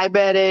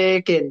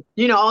 pre-diabetic, and,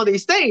 you know, all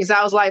these things.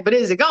 I was like, but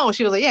is it gone?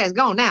 She was like, yeah, it's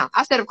gone now.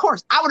 I said, of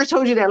course. I would have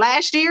told you that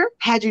last year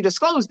had you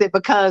disclosed it,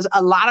 because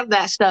a lot of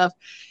that stuff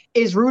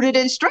is rooted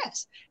in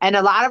stress. And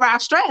a lot of our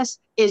stress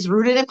is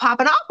rooted in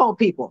popping off on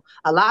people.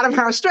 A lot of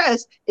our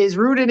stress is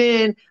rooted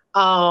in,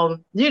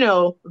 you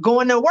know,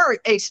 going to work,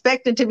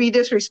 expecting to be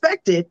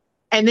disrespected,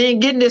 and then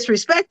getting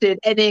disrespected,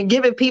 and then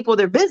giving people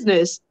their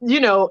business, you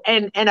know,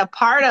 and a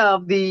part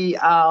of the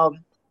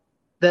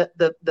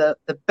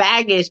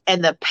baggage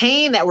and the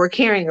pain that we're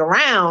carrying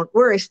around,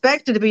 we're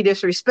expected to be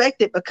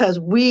disrespected because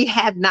we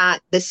have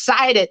not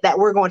decided that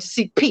we're going to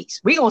seek peace.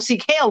 We're going to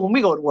seek hell when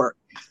we go to work.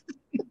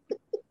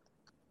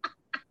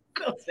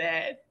 So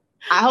sad.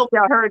 I hope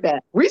y'all heard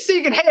that. We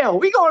seeking hell.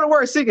 We going to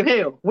work seeking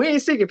hell. We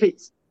ain't seeking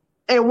peace.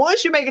 And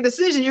once you make a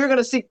decision, you're going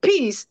to seek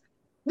peace,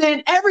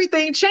 then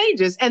everything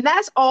changes. And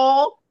that's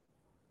all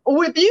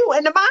with you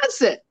and the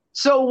mindset.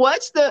 So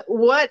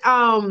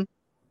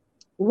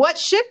what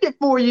shifted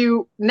for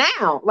you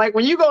now? Like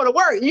when you go to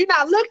work, you're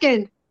not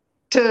looking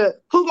to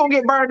who's going to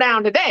get burned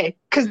down today,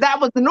 because that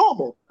was the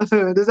normal.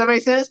 Does that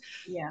make sense?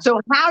 Yeah. So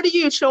how do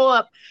you show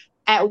up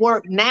at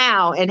work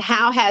now, and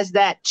how has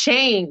that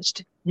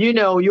changed, you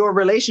know, your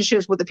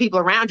relationships with the people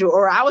around you?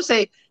 Or I would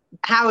say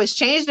how it's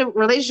changed the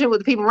relationship with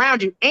the people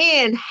around you,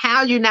 and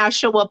how you now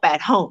show up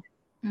at home.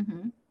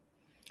 Mm-hmm.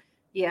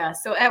 Yeah.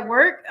 So at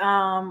work,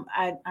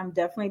 I'm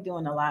definitely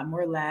doing a lot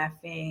more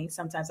laughing.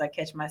 Sometimes I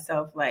catch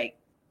myself like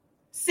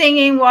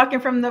singing, walking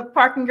from the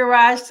parking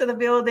garage to the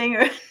building,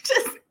 or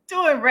just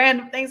doing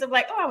random things. I'm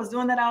like, oh, I was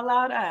doing that out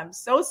loud. I'm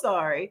so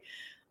sorry.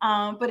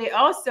 But it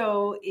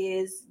also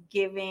is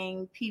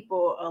giving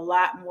people a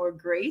lot more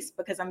grace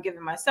because I'm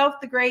giving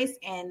myself the grace.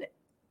 And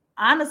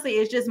honestly,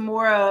 it's just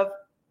more of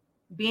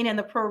being in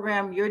the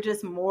program. You're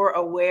just more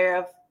aware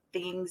of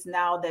things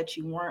now that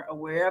you weren't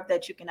aware of,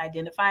 that you can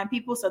identify in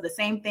people. So the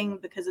same thing,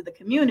 because of the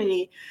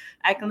community,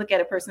 I can look at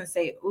a person and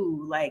say,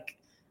 ooh, like,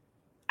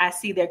 I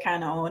see they're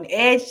kind of on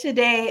edge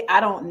today. I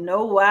don't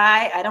know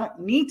why. I don't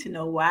need to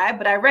know why,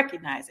 but I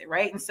recognize it,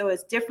 right? And so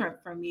it's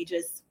different from me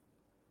just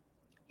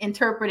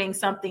interpreting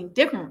something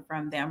different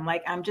from them.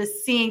 Like, I'm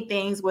just seeing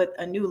things with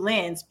a new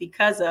lens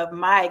because of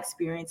my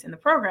experience in the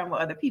program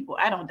with other people.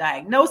 I don't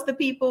diagnose the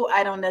people.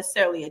 I don't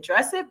necessarily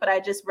address it, but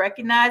I just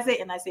recognize it.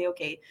 And I say,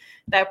 okay,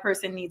 that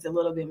person needs a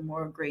little bit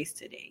more grace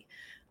today.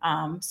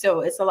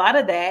 So it's a lot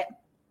of that.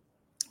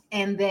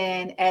 And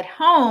then at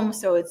home,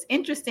 so it's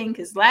interesting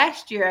because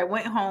last year I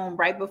went home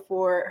right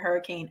before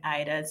Hurricane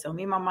Ida. So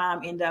me and my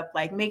mom ended up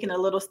like making a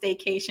little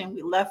staycation.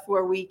 We left for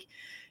a week,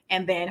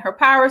 and then her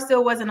power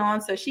still wasn't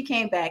on. So she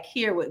came back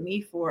here with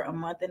me for a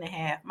month and a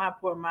half. My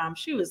poor mom,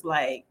 she was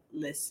like,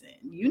 listen,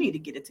 you need to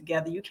get it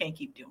together. You can't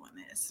keep doing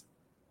this.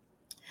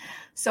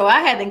 So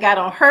I hadn't got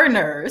on her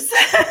nerves.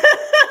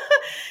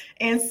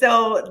 And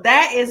so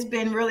that has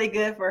been really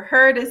good for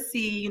her to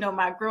see, you know,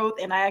 my growth.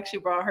 And I actually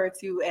brought her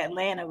to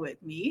Atlanta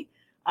with me.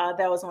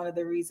 That was one of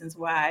the reasons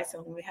why.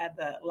 So when we had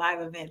the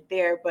live event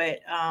there, but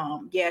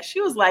yeah,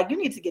 she was like, you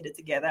need to get it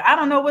together. I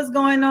don't know what's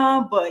going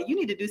on, but you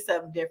need to do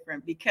something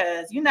different,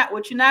 because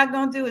what you're not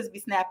going to do is be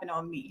snapping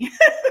on me.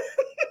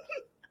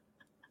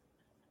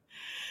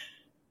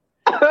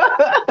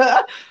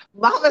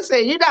 Mama said,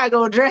 you're not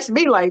going to address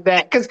me like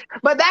that.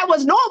 But that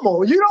was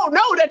normal. You don't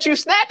know that you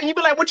snapping. You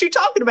be like, what you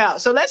talking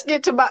about? So let's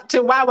get to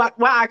why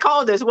I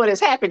call this What is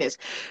Happiness.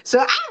 So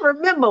I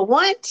remember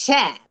one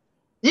time,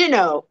 you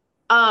know,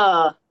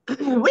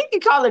 we can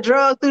call it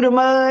drugs through the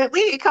mud.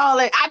 We can call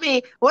it, I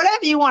mean,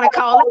 whatever you want to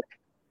call it.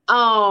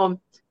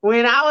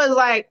 When I was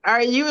like,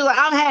 you were like,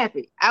 I'm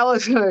happy. I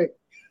was like,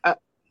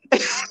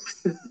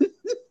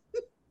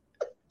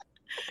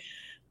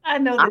 I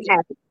know that. I'm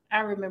happy. I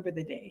remember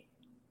the day.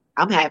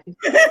 I'm happy.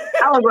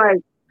 I was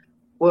like,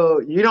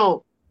 well, you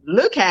don't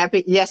look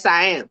happy. Yes,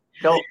 I am.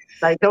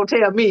 Don't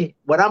tell me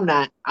what I'm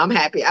not. I'm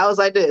happy. I was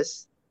like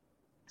this.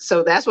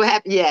 So that's what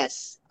happened.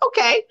 Yes.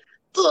 Okay.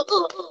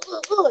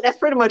 That's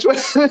pretty much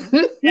what.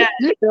 Yeah.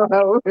 You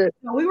know.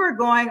 So we were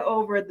going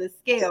over the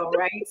scale,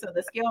 right? So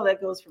the scale that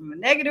goes from a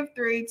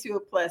 -3 to a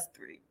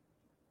 +3.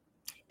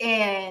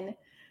 And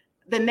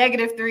the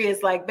 -3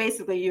 is like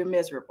basically you're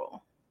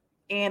miserable.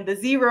 And the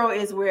 0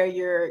 is where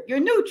you're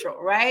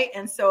neutral, right?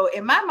 And so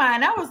in my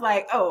mind, I was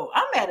like, oh,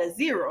 I'm at a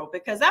 0,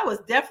 because I was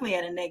definitely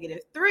at a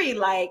 -3.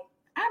 Like,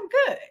 I'm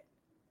good.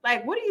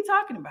 Like, what are you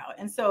talking about?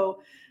 And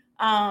so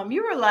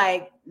you were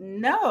like,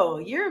 no,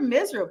 you're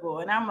miserable.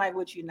 And I'm like,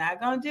 what you're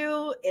not going to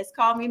do is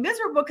call me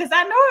miserable, because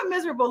I know what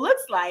miserable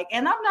looks like,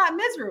 and I'm not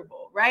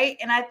miserable, right?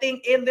 And I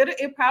think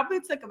it probably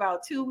took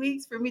about 2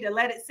 weeks for me to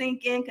let it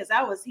sink in, because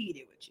I was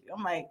heated with you.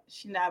 I'm like,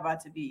 she's not about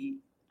to be,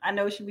 I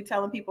know she'll be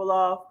telling people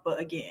off, but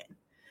again,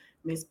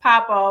 Miss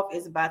Pop Off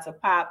is about to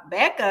pop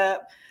back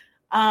up.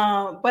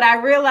 But I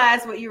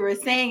realized what you were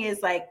saying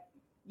is like,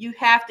 you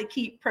have to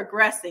keep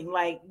progressing.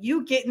 Like,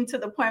 you getting to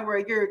the point where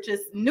you're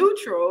just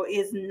neutral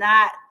is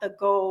not the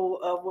goal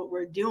of what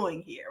we're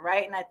doing here,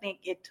 right? And I think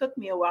it took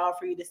me a while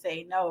for you to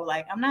say no.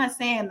 Like, I'm not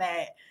saying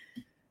that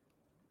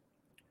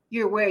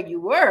you're where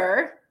you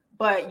were,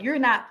 but you're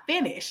not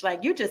finished.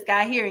 Like, you just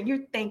got here and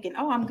you're thinking,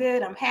 oh, I'm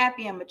good, I'm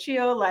happy, I'm a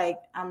chill. Like,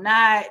 I'm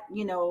not,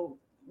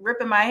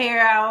 ripping my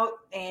hair out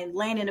and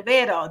laying in the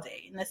bed all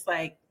day. And it's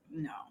like,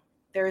 no,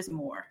 there's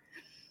more.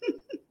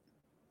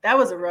 That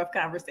was a rough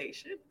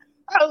conversation.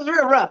 That was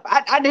real rough.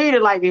 I knew you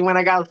didn't like me when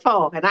I got on the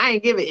phone, and I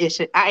ain't give it ish.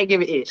 I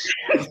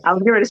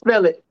was going to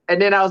spell it, and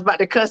then I was about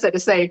to cuss at the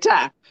same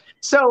time.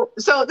 So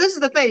this is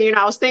the thing,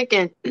 I was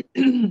thinking,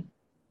 I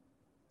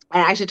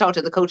actually talked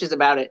to the coaches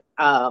about it,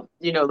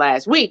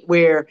 last week,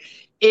 where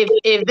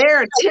if there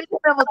are 10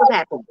 levels of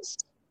happiness,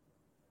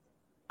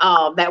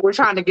 that we're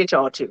trying to get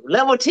y'all to.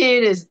 Level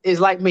 10 is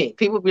like me.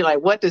 People be like,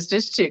 what does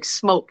this chick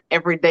smoke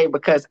every day?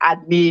 Because I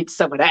need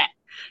some of that,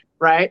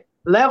 right?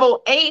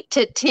 Level 8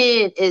 to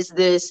 10 is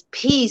this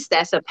peace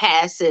that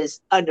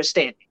surpasses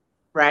understanding,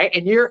 right?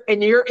 And you're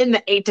in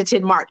the 8 to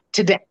 10 mark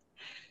today.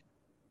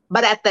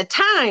 But at the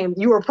time,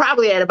 you were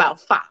probably at about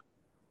 5.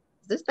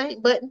 Is this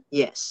thing button?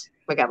 Yes.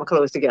 I got my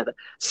clothes together.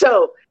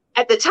 So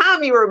at the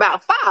time, you were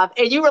about 5,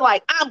 and you were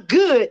like, I'm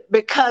good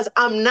because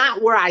I'm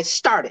not where I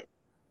started.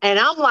 And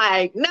I'm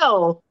like,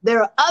 no,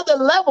 there are other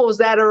levels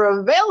that are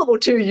available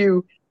to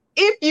you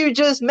if you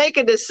just make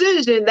a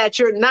decision that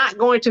you're not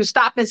going to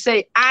stop and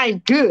say, I'm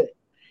good.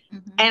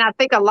 Mm-hmm. And I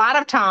think a lot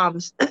of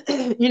times,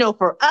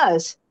 for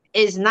us,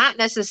 it's not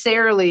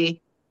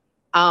necessarily,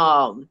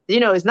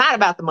 it's not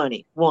about the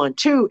money. 1,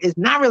 2, it's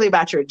not really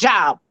about your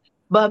job,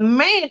 but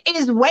man,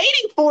 it's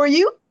waiting for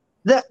you.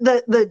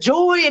 The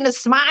joy and the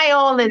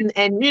smile and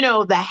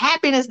the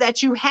happiness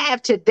that you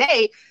have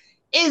today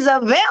is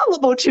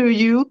available to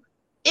you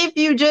if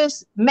you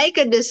just make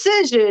a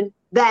decision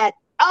that,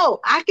 oh,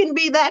 I can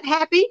be that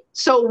happy.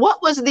 So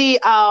what was the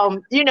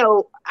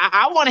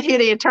I want to hear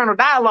the internal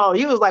dialogue.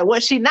 You was like,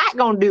 what she not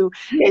gonna do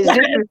is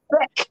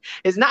disrespect,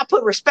 is not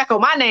put respect on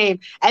my name.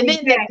 And then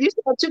you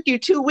said it took you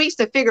 2 weeks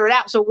to figure it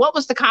out. So what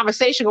was the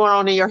conversation going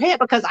on in your head?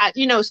 Because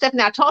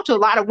Stephanie, I talk to a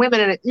lot of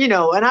women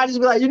and I just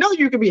be like,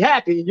 you can be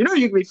happy, you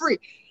can be free.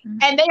 Mm-hmm.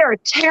 And they are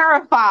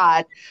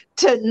terrified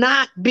to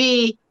not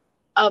be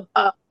an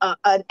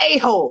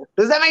a-hole.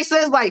 Does that make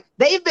sense? Like,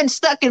 they've been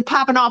stuck in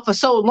popping off for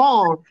so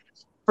long.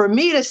 For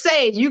me to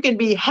say you can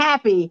be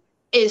happy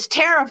is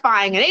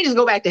terrifying, and they just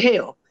go back to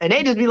hell. And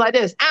they just be like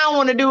this, I don't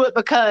want to do it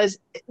because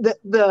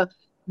the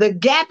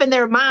gap in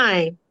their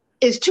mind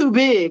is too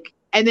big,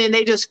 and then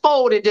they just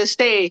fold and just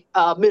stay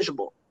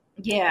miserable.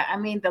 Yeah, I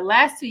mean, the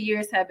last 2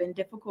 years have been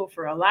difficult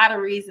for a lot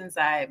of reasons.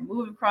 I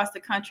moved across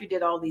the country,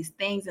 did all these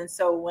things. And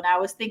so when I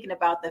was thinking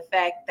about the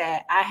fact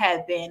that I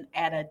had been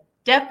at a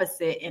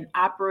deficit and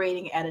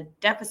operating at a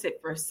deficit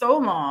for so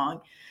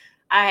long,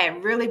 I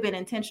had really been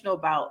intentional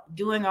about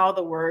doing all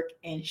the work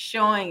and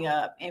showing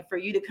up, and for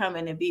you to come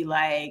in and be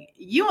like,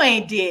 you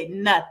ain't did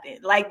nothing.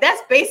 Like,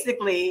 that's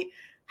basically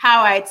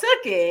how I took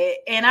it.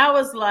 And I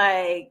was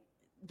like,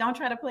 don't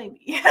try to play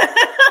me.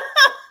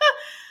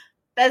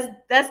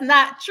 That's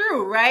not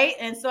true. Right.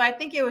 And so I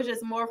think it was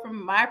just more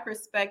from my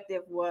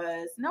perspective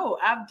was, no,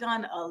 I've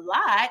done a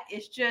lot.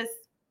 It's just,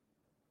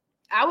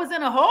 I was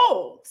in a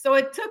hole. So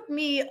it took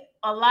me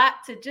a lot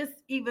to just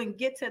even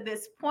get to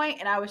this point.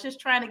 And I was just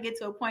trying to get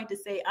to a point to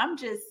say, I'm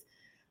just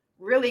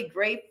really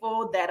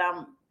grateful that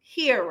I'm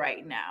here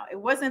right now. It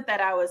wasn't that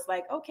I was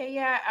like, okay,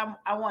 yeah,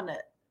 I want to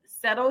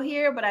settle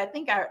here. But I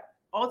think I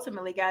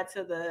ultimately got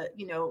to the,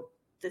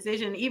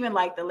 decision, even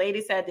like the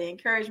ladies had to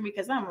encourage me,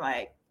 because I'm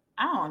like,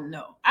 I don't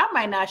know. I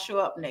might not show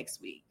up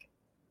next week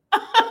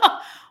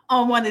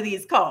on one of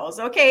these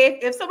calls. Okay.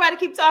 If somebody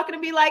keeps talking to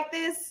me like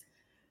this,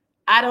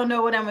 I don't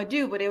know what I'm going to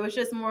do. But it was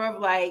just more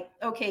of like,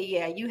 okay,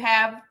 yeah, you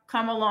have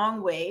come a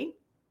long way.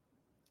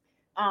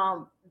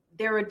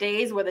 There were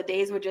days where the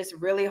days were just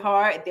really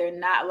hard. They're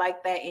not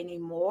like that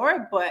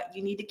anymore, but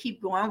you need to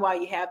keep going while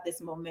you have this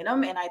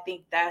momentum. And I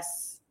think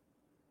that's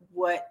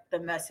what the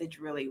message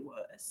really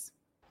was.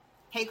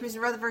 Hey,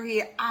 Kristen Rutherford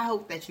here. I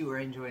hope that you are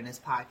enjoying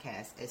this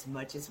podcast as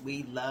much as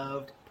we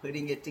loved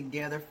putting it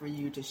together for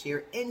you to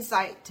share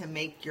insight to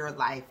make your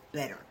life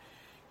better.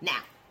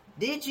 Now,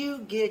 did you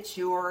get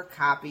your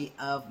copy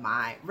of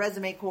my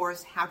resume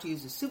course, How to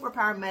Use the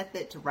Superpower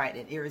Method to Write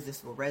an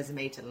Irresistible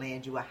Resume to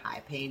Land You a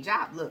High-Paying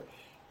Job? Look,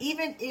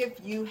 even if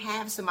you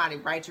have somebody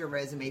write your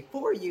resume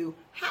for you,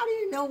 how do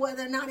you know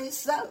whether or not it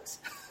sucks?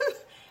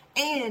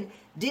 And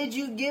did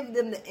you give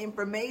them the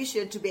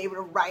information to be able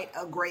to write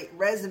a great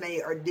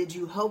resume, or did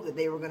you hope that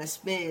they were going to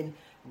spend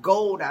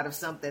gold out of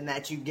something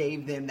that you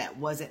gave them that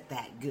wasn't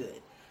that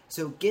good?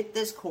 So get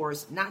this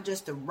course, not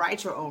just to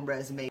write your own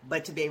resume,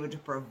 but to be able to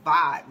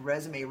provide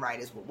resume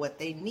writers with what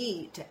they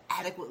need to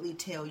adequately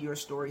tell your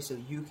story so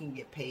you can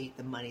get paid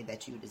the money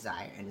that you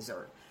desire and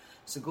deserve.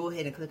 So go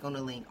ahead and click on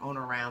the link on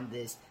around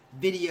this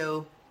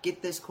video.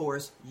 Get this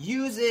course,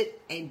 use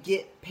it, and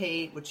get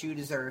paid what you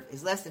deserve.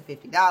 It's less than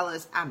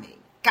 $50. I mean,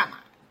 come on,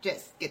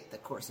 just get the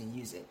course and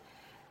use it.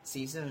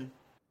 See you soon.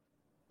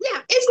 Yeah,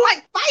 it's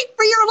like fight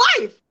for your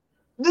life,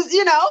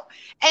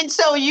 And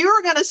so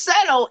you're going to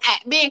settle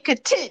at being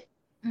content.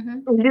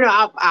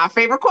 Mm-hmm. Our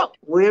favorite quote,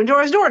 William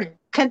George Jordan,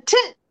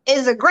 content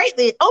is a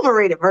greatly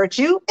overrated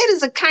virtue. It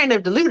is a kind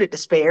of diluted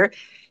despair.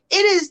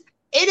 It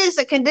is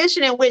a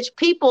condition in which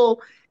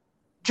people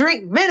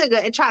drink vinegar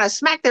and try to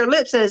smack their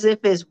lips as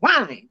if it's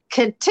wine.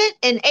 Content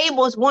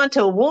enables one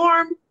to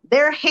warm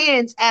their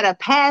hands at a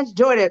past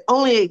joy that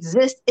only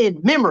exists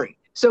in memory.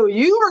 So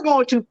you are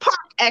going to park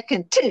at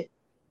content.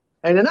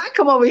 And then I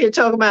come over here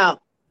talking about,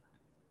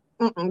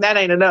 that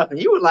ain't enough. And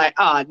you were like,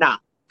 oh, nah.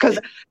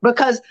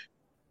 Because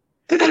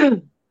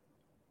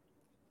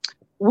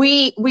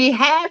we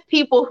have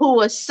people who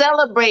will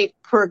celebrate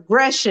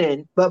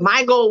progression, but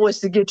my goal was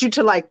to get you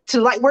to like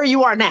where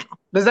you are now.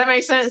 Does that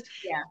make sense?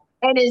 Yeah.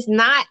 And it's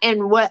not,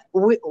 and what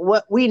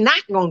we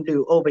not gonna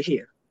do over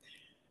here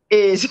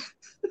is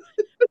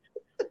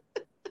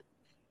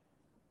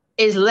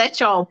is let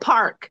y'all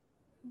park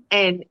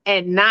and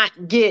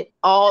not get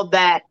all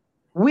that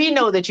we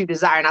know that you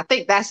desire. And I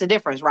think that's the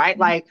difference, right?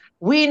 Mm-hmm. Like,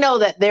 we know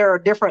that there are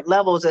different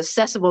levels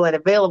accessible and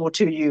available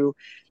to you.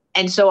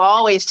 And so I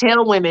always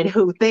tell women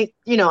who think,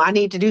 I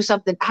need to do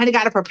something, I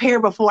got to prepare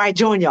before I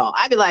join y'all.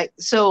 I'd be like,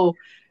 so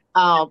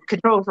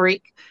control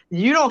freak,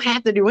 you don't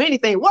have to do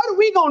anything. What are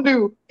we going to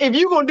do if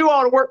you're going to do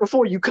all the work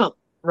before you come,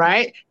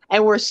 right?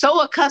 And we're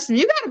so accustomed,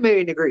 you got 1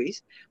 million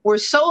degrees. We're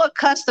so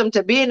accustomed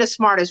to being the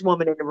smartest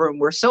woman in the room.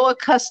 We're so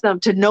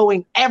accustomed to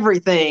knowing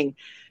everything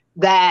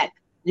that,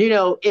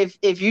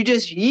 if you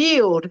just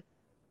yield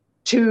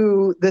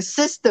to the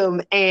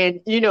system and,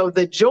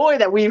 the joy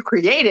that we've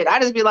created, I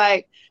just be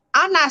like,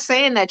 I'm not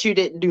saying that you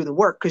didn't do the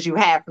work because you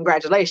have.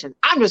 Congratulations.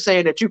 I'm just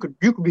saying that you could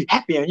be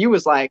happy. And you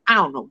was like, I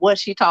don't know what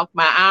she talking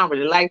about. I don't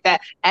really like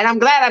that. And I'm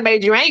glad I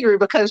made you angry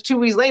because 2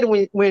 weeks later,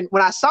 when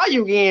I saw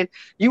you again,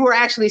 you were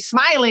actually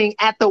smiling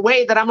at the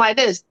way that I'm like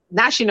this.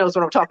 Now she knows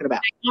what I'm talking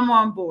about. I'm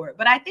on board.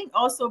 But I think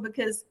also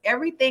because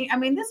everything, I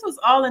mean, this was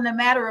all in a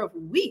matter of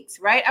weeks,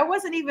 right? I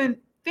wasn't even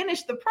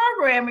finished the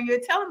program and you're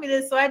telling me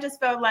this. So I just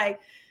felt like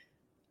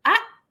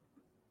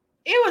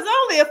it was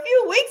only a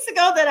few weeks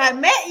ago that I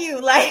met you.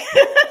 Like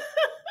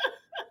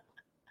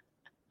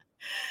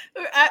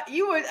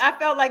I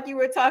felt like you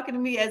were talking to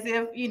me as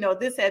if,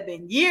 this had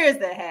been years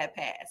that had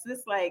passed.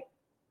 It's like,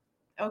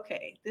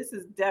 okay, this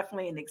is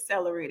definitely an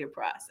accelerated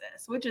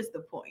process, which is the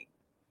point.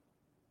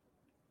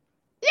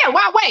 Yeah,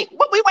 why wait?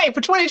 What we wait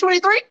for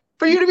 2023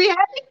 for you to be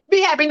happy?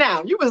 Be happy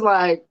now. You was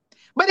like,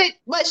 but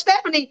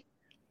Stephanie,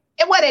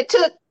 it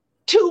took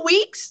 2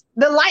 weeks.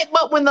 When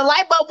the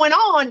light bulb went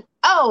on,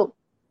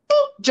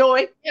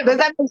 joy. Yeah, does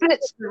that make sense?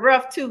 It's a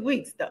rough 2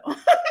 weeks though.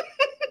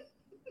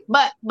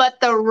 But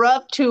the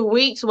rough 2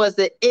 weeks was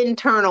the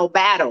internal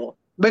battle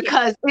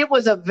because it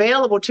was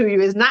available to you.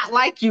 It's not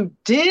like you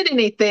did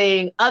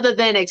anything other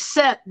than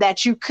accept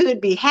that you could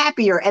be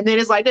happier. And then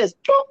it's like this,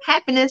 boom,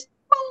 happiness.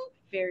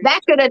 Boom.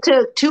 That could have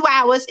took 2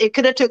 hours. It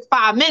could have took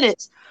 5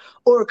 minutes,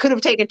 or it could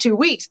have taken 2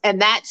 weeks.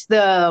 And that's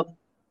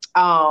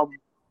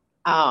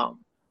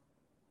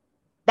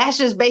that's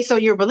just based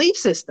on your belief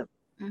system.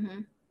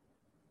 Mm-hmm.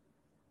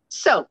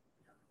 So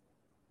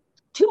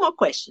 2 more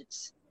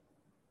questions.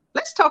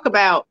 Let's talk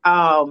about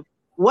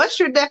what's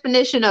your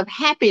definition of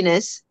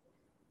happiness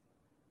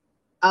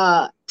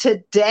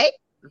today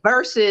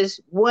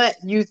versus what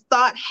you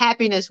thought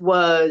happiness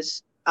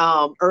was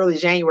early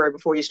January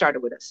before you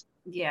started with us.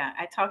 Yeah,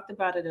 I talked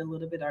about it a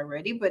little bit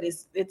already, but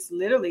it's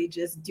literally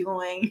just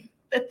doing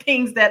the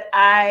things that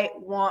I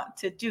want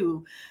to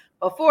do.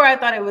 Before I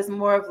thought it was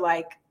more of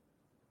like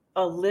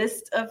a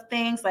list of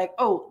things like,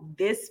 oh,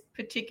 this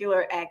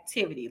particular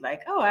activity,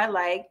 like, oh, I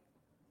like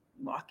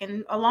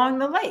walking along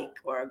the lake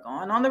or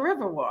going on the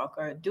river walk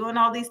or doing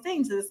all these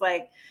things. It's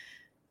like,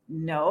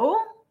 no,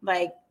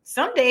 like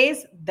some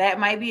days that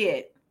might be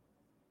it.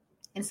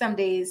 And some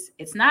days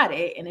it's not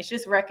it. And it's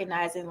just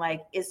recognizing like,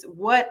 it's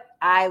what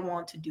I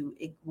want to do.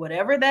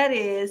 Whatever that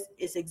is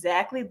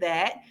exactly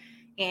that.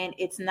 And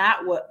it's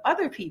not what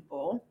other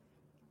people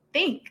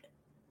think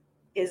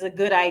is a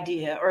good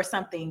idea or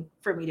something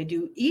for me to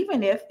do,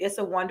 even if it's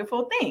a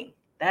wonderful thing.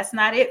 That's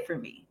not it for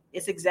me.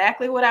 It's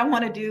exactly what I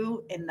want to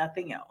do and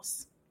nothing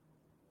else.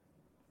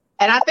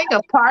 And I think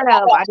a part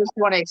of, I just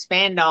want to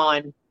expand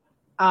on,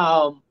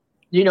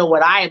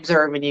 what I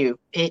observe in you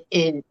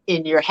in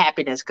your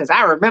happiness. Because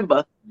I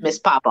remember Miss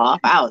Popoff.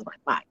 I was like,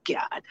 my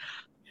God,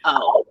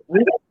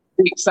 we're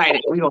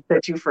excited. We're gonna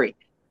set you free.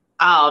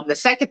 The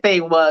second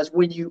thing was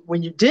when you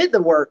did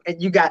the work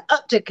and you got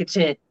up to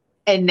content,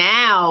 and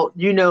now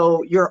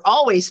you're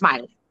always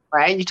smiling.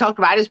 Right. You talked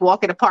about I just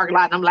walk in the parking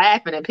lot and I'm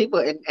laughing and people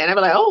and I'm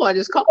like, oh, I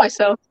just caught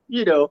myself,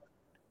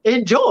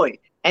 enjoy.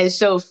 And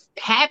so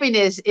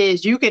happiness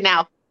is you can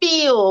now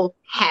feel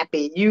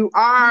happy. You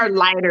are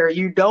lighter.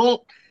 You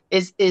don't,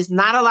 is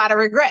not a lot of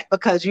regret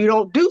because you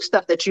don't do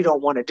stuff that you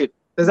don't want to do.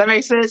 Does that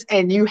make sense?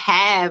 And you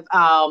have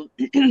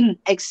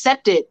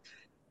accepted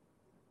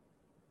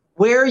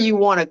where you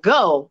want to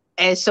go.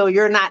 And so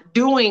you're not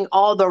doing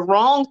all the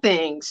wrong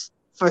things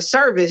for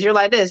service. You're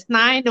like this. No,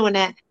 I ain't doing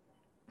that.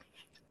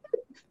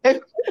 That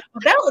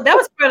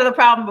was part of the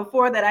problem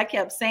before that I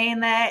kept saying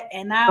that.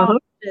 And now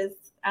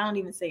I don't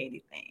even say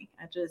anything.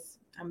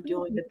 I'm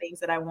doing the things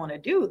that I want to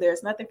do.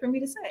 There's nothing for me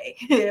to say.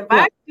 If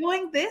I'm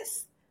doing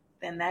this,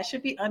 then that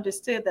should be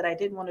understood that I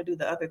didn't want to do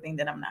the other thing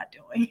that I'm not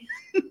doing.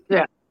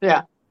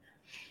 Yeah.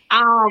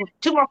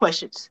 2 more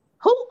questions.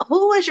 Who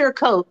was your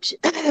coach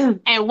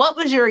and what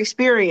was your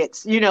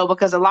experience?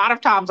 Because a lot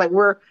of times like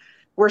we're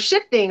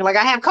shifting, like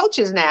I have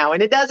coaches now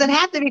and it doesn't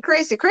have to be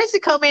crazy. Crazy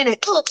come in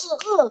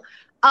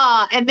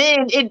and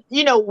then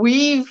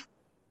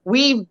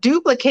we've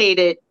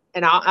duplicated,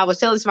 and I was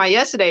telling somebody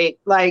yesterday,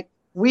 like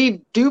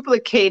we've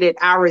duplicated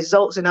our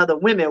results in other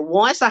women.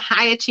 Once a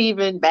high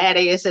achieving, bad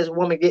ASS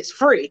woman gets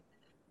free,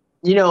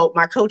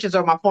 my coaches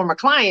are my former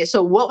clients.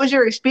 So what was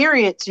your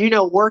experience,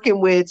 working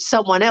with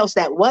someone else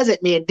that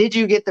wasn't me? And did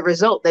you get the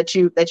result that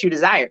you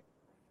desired?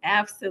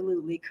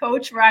 Absolutely.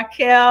 Coach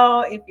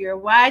Raquel, if you're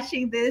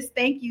watching this,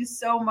 thank you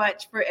so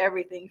much for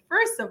everything.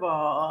 First of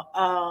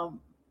all,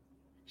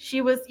 she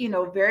was,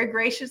 very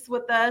gracious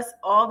with us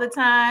all the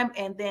time.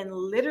 And then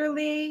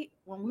literally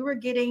when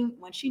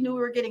she knew we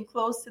were getting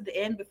close to the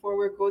end before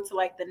we go to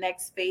like the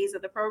next phase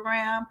of the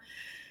program,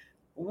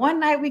 one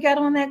night we got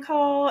on that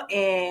call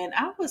and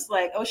I was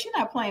like, oh, she's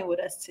not playing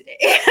with us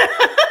today.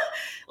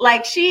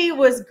 Like she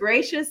was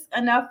gracious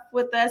enough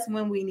with us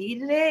when we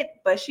needed it,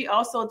 but she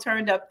also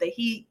turned up the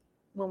heat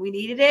when we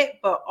needed it,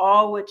 but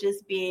all with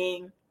just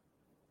being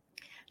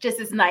just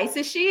as nice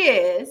as she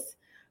is.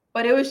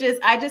 But it was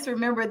I just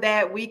remember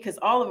that week because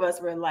all of us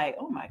were like,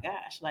 oh my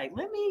gosh, like,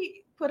 let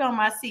me put on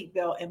my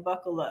seatbelt and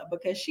buckle up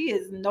because she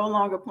is no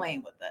longer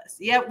playing with us.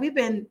 Yeah, we've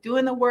been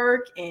doing the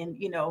work and,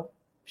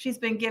 she's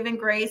been given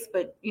grace,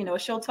 but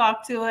she'll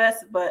talk to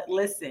us. But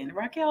listen,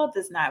 Raquel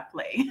does not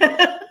play.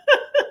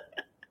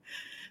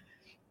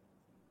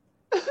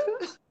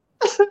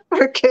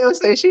 Raquel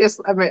says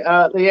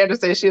Leandra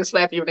says she'll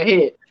slap you in the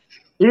head.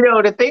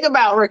 The thing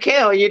about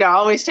Raquel, I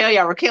always tell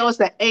y'all, Raquel is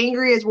the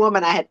angriest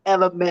woman I had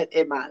ever met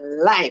in my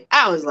life.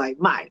 I was like,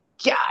 my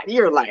God,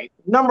 you're like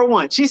number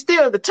one. She's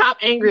still the top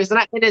angriest.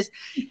 And it's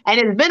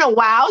been a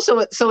while. So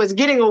it's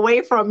getting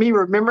away from me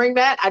remembering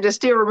that. I just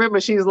still remember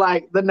she's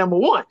like the number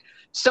one.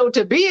 So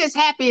to be as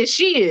happy as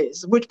she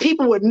is, which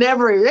people would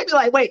never, they'd be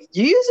like, wait,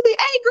 you used to be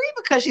angry?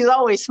 Because she's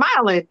always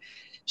smiling.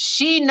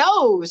 She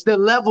knows the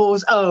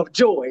levels of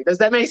joy. Does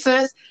that make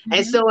sense? Mm-hmm.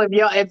 And so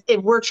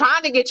if we're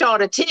trying to get y'all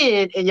to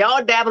 10 and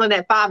y'all dabbling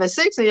at 5 and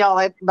 6 and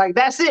y'all like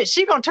that's it,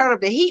 she gonna turn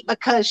up the heat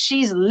because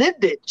she's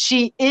lived it.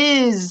 She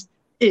is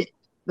it.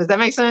 Does that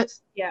make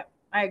sense? Yeah,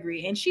 I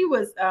agree. And she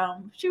was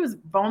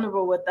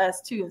vulnerable with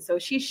us too. And so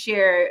she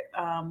shared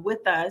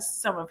with us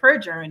some of her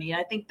journey. And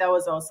I think that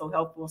was also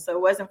helpful. So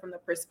it wasn't from the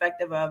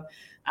perspective of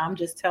I'm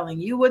just telling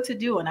you what to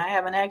do and I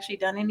haven't actually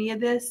done any of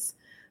this.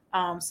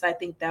 So I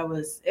think it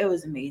was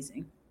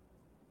amazing.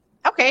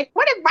 Okay.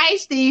 What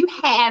advice do you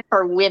have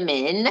for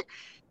women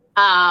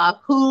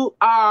who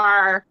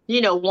are,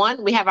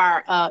 one, we have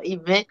our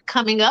event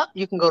coming up.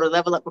 You can go to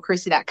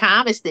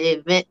levelupwithchrissy.com. It's the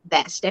event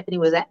that Stephanie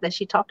was at that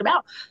she talked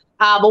about.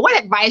 But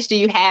what advice do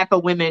you have for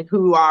women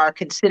who are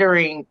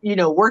considering,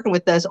 working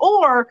with us,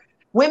 or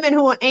women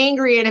who are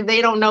angry and if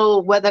they don't know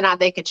whether or not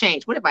they can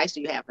change? What advice do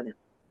you have for them?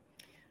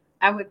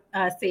 I would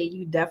say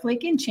you definitely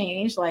can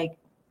change. Like,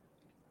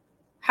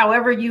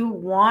 however you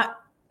want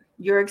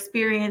your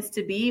experience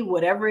to be,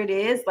 whatever it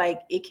is,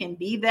 like it can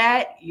be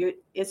that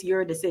it's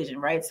your decision,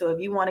 right? So if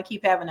you want to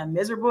keep having a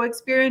miserable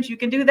experience, you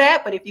can do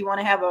that. But if you want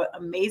to have an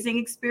amazing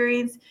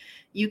experience,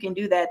 you can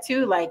do that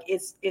too. Like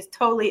it's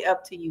totally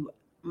up to you.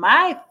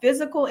 My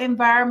physical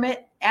environment,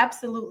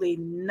 absolutely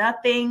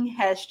nothing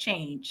has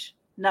changed.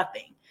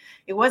 Nothing.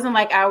 It wasn't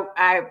like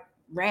I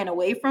ran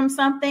away from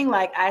something.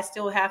 Like I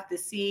still have to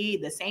see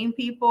the same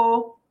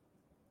people.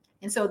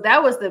 And so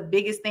that was the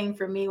biggest thing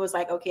for me was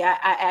like, okay, I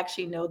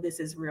actually know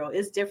this is real.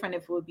 It's different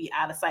if it would be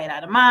out of sight,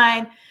 out of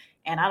mind.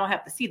 And I don't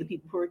have to see the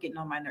people who are getting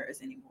on my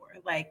nerves anymore.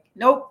 Like,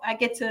 nope, I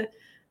get to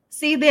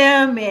see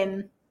them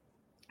and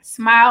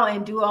smile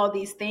and do all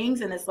these things.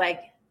 And it's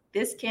like,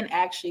 this can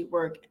actually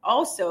work.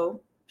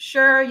 Also,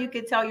 sure, you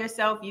could tell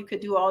yourself you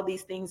could do all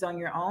these things on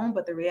your own,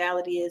 but the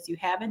reality is you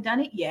haven't done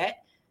it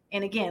yet.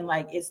 And again,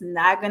 like it's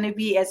not going to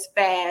be as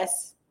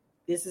fast.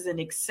 This is an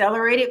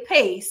accelerated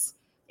pace.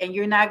 And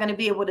you're not going to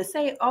be able to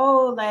say,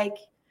 oh, like,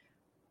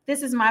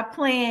 this is my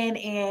plan.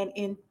 And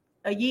in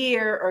a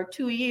year or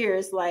 2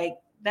 years, like,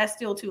 that's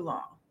still too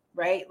long,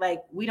 right?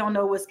 Like, we don't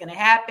know what's going to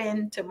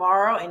happen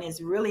tomorrow. And it's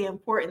really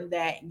important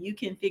that you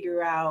can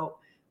figure out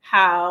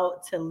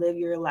how to live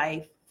your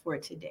life for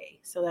today.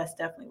 So that's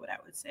definitely what I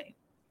would say.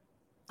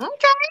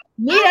 Okay.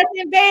 Meet us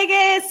in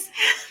Vegas.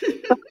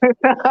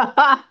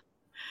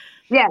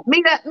 Yeah,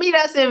 meet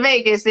us in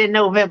Vegas in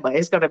November.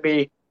 It's going to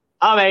be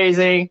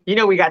amazing.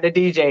 We got the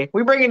DJ.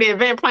 We bringing the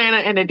event planner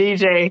and the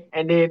DJ,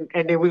 and then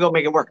we're gonna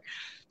make it work.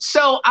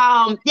 So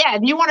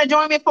if you want to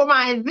join me for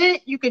my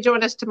event, you can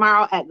join us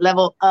tomorrow at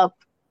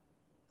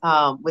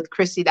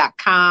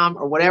levelupwithchrissy.com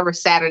or whatever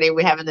Saturday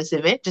we're having this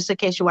event, just in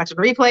case you're watching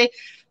the replay.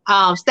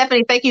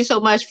 Stephanie, thank you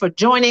so much for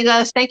joining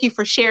us. Thank you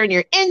for sharing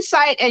your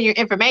insight and your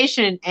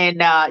information. And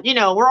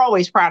we're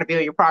always proud of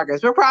your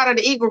progress. We're proud of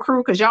the Eagle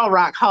crew because y'all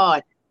rock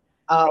hard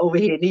over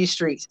here in these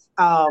streets.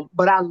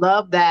 But I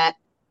love that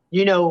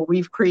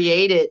we've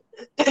created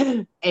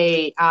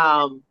a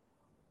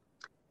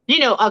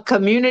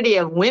community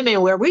of women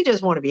where we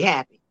just want to be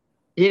happy,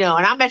 and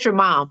I met your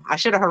mom. I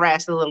should have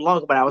harassed a little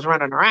longer, but I was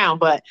running around.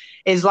 But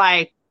it's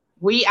like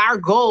our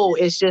goal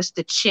is just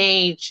to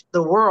change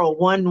the world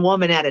one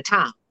woman at a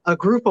time, a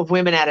group of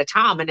women at a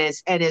time. And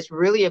it's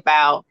really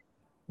about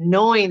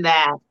knowing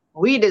that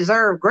we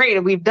deserve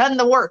greater. We've done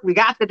the work. We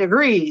got the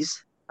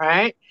degrees,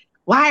 right?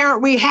 Why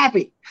aren't we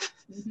happy?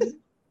 Mm-hmm.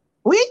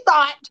 We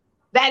thought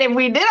that if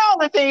we did all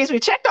the things, we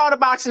checked all the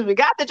boxes, we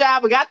got the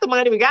job, we got the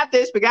money, we got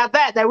this, we got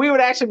that we would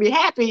actually be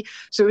happy.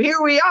 So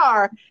here we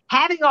are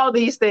having all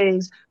these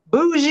things,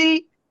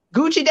 bougie,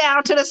 Gucci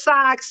down to the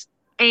socks,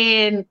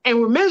 and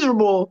we're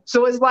miserable.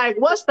 So it's like,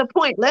 what's the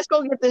point? Let's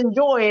go get this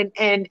joy.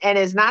 And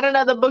it's not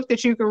another book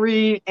that you can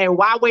read. And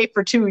why wait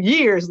for 2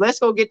 years? Let's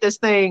go get this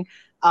thing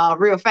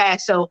real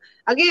fast. So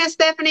again,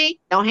 Stephanie,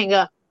 don't hang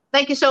up.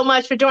 Thank you so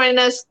much for joining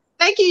us.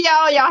 Thank you,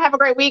 y'all. Y'all have a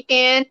great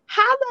weekend.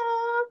 Holla.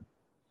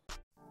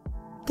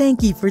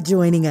 Thank you for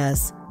joining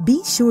us.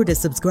 Be sure to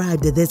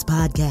subscribe to this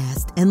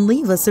podcast and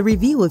leave us a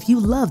review if you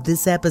love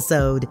this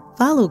episode.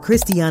 Follow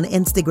Christy on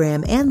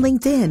Instagram and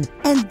LinkedIn.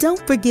 And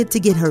don't forget to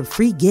get her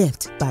free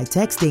gift by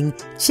texting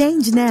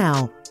Change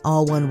Now,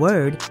 all one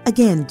word.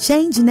 Again,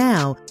 Change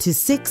Now to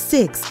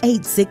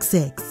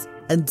 66866.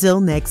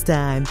 Until next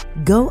time,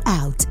 go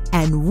out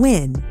and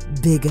win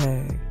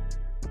bigger.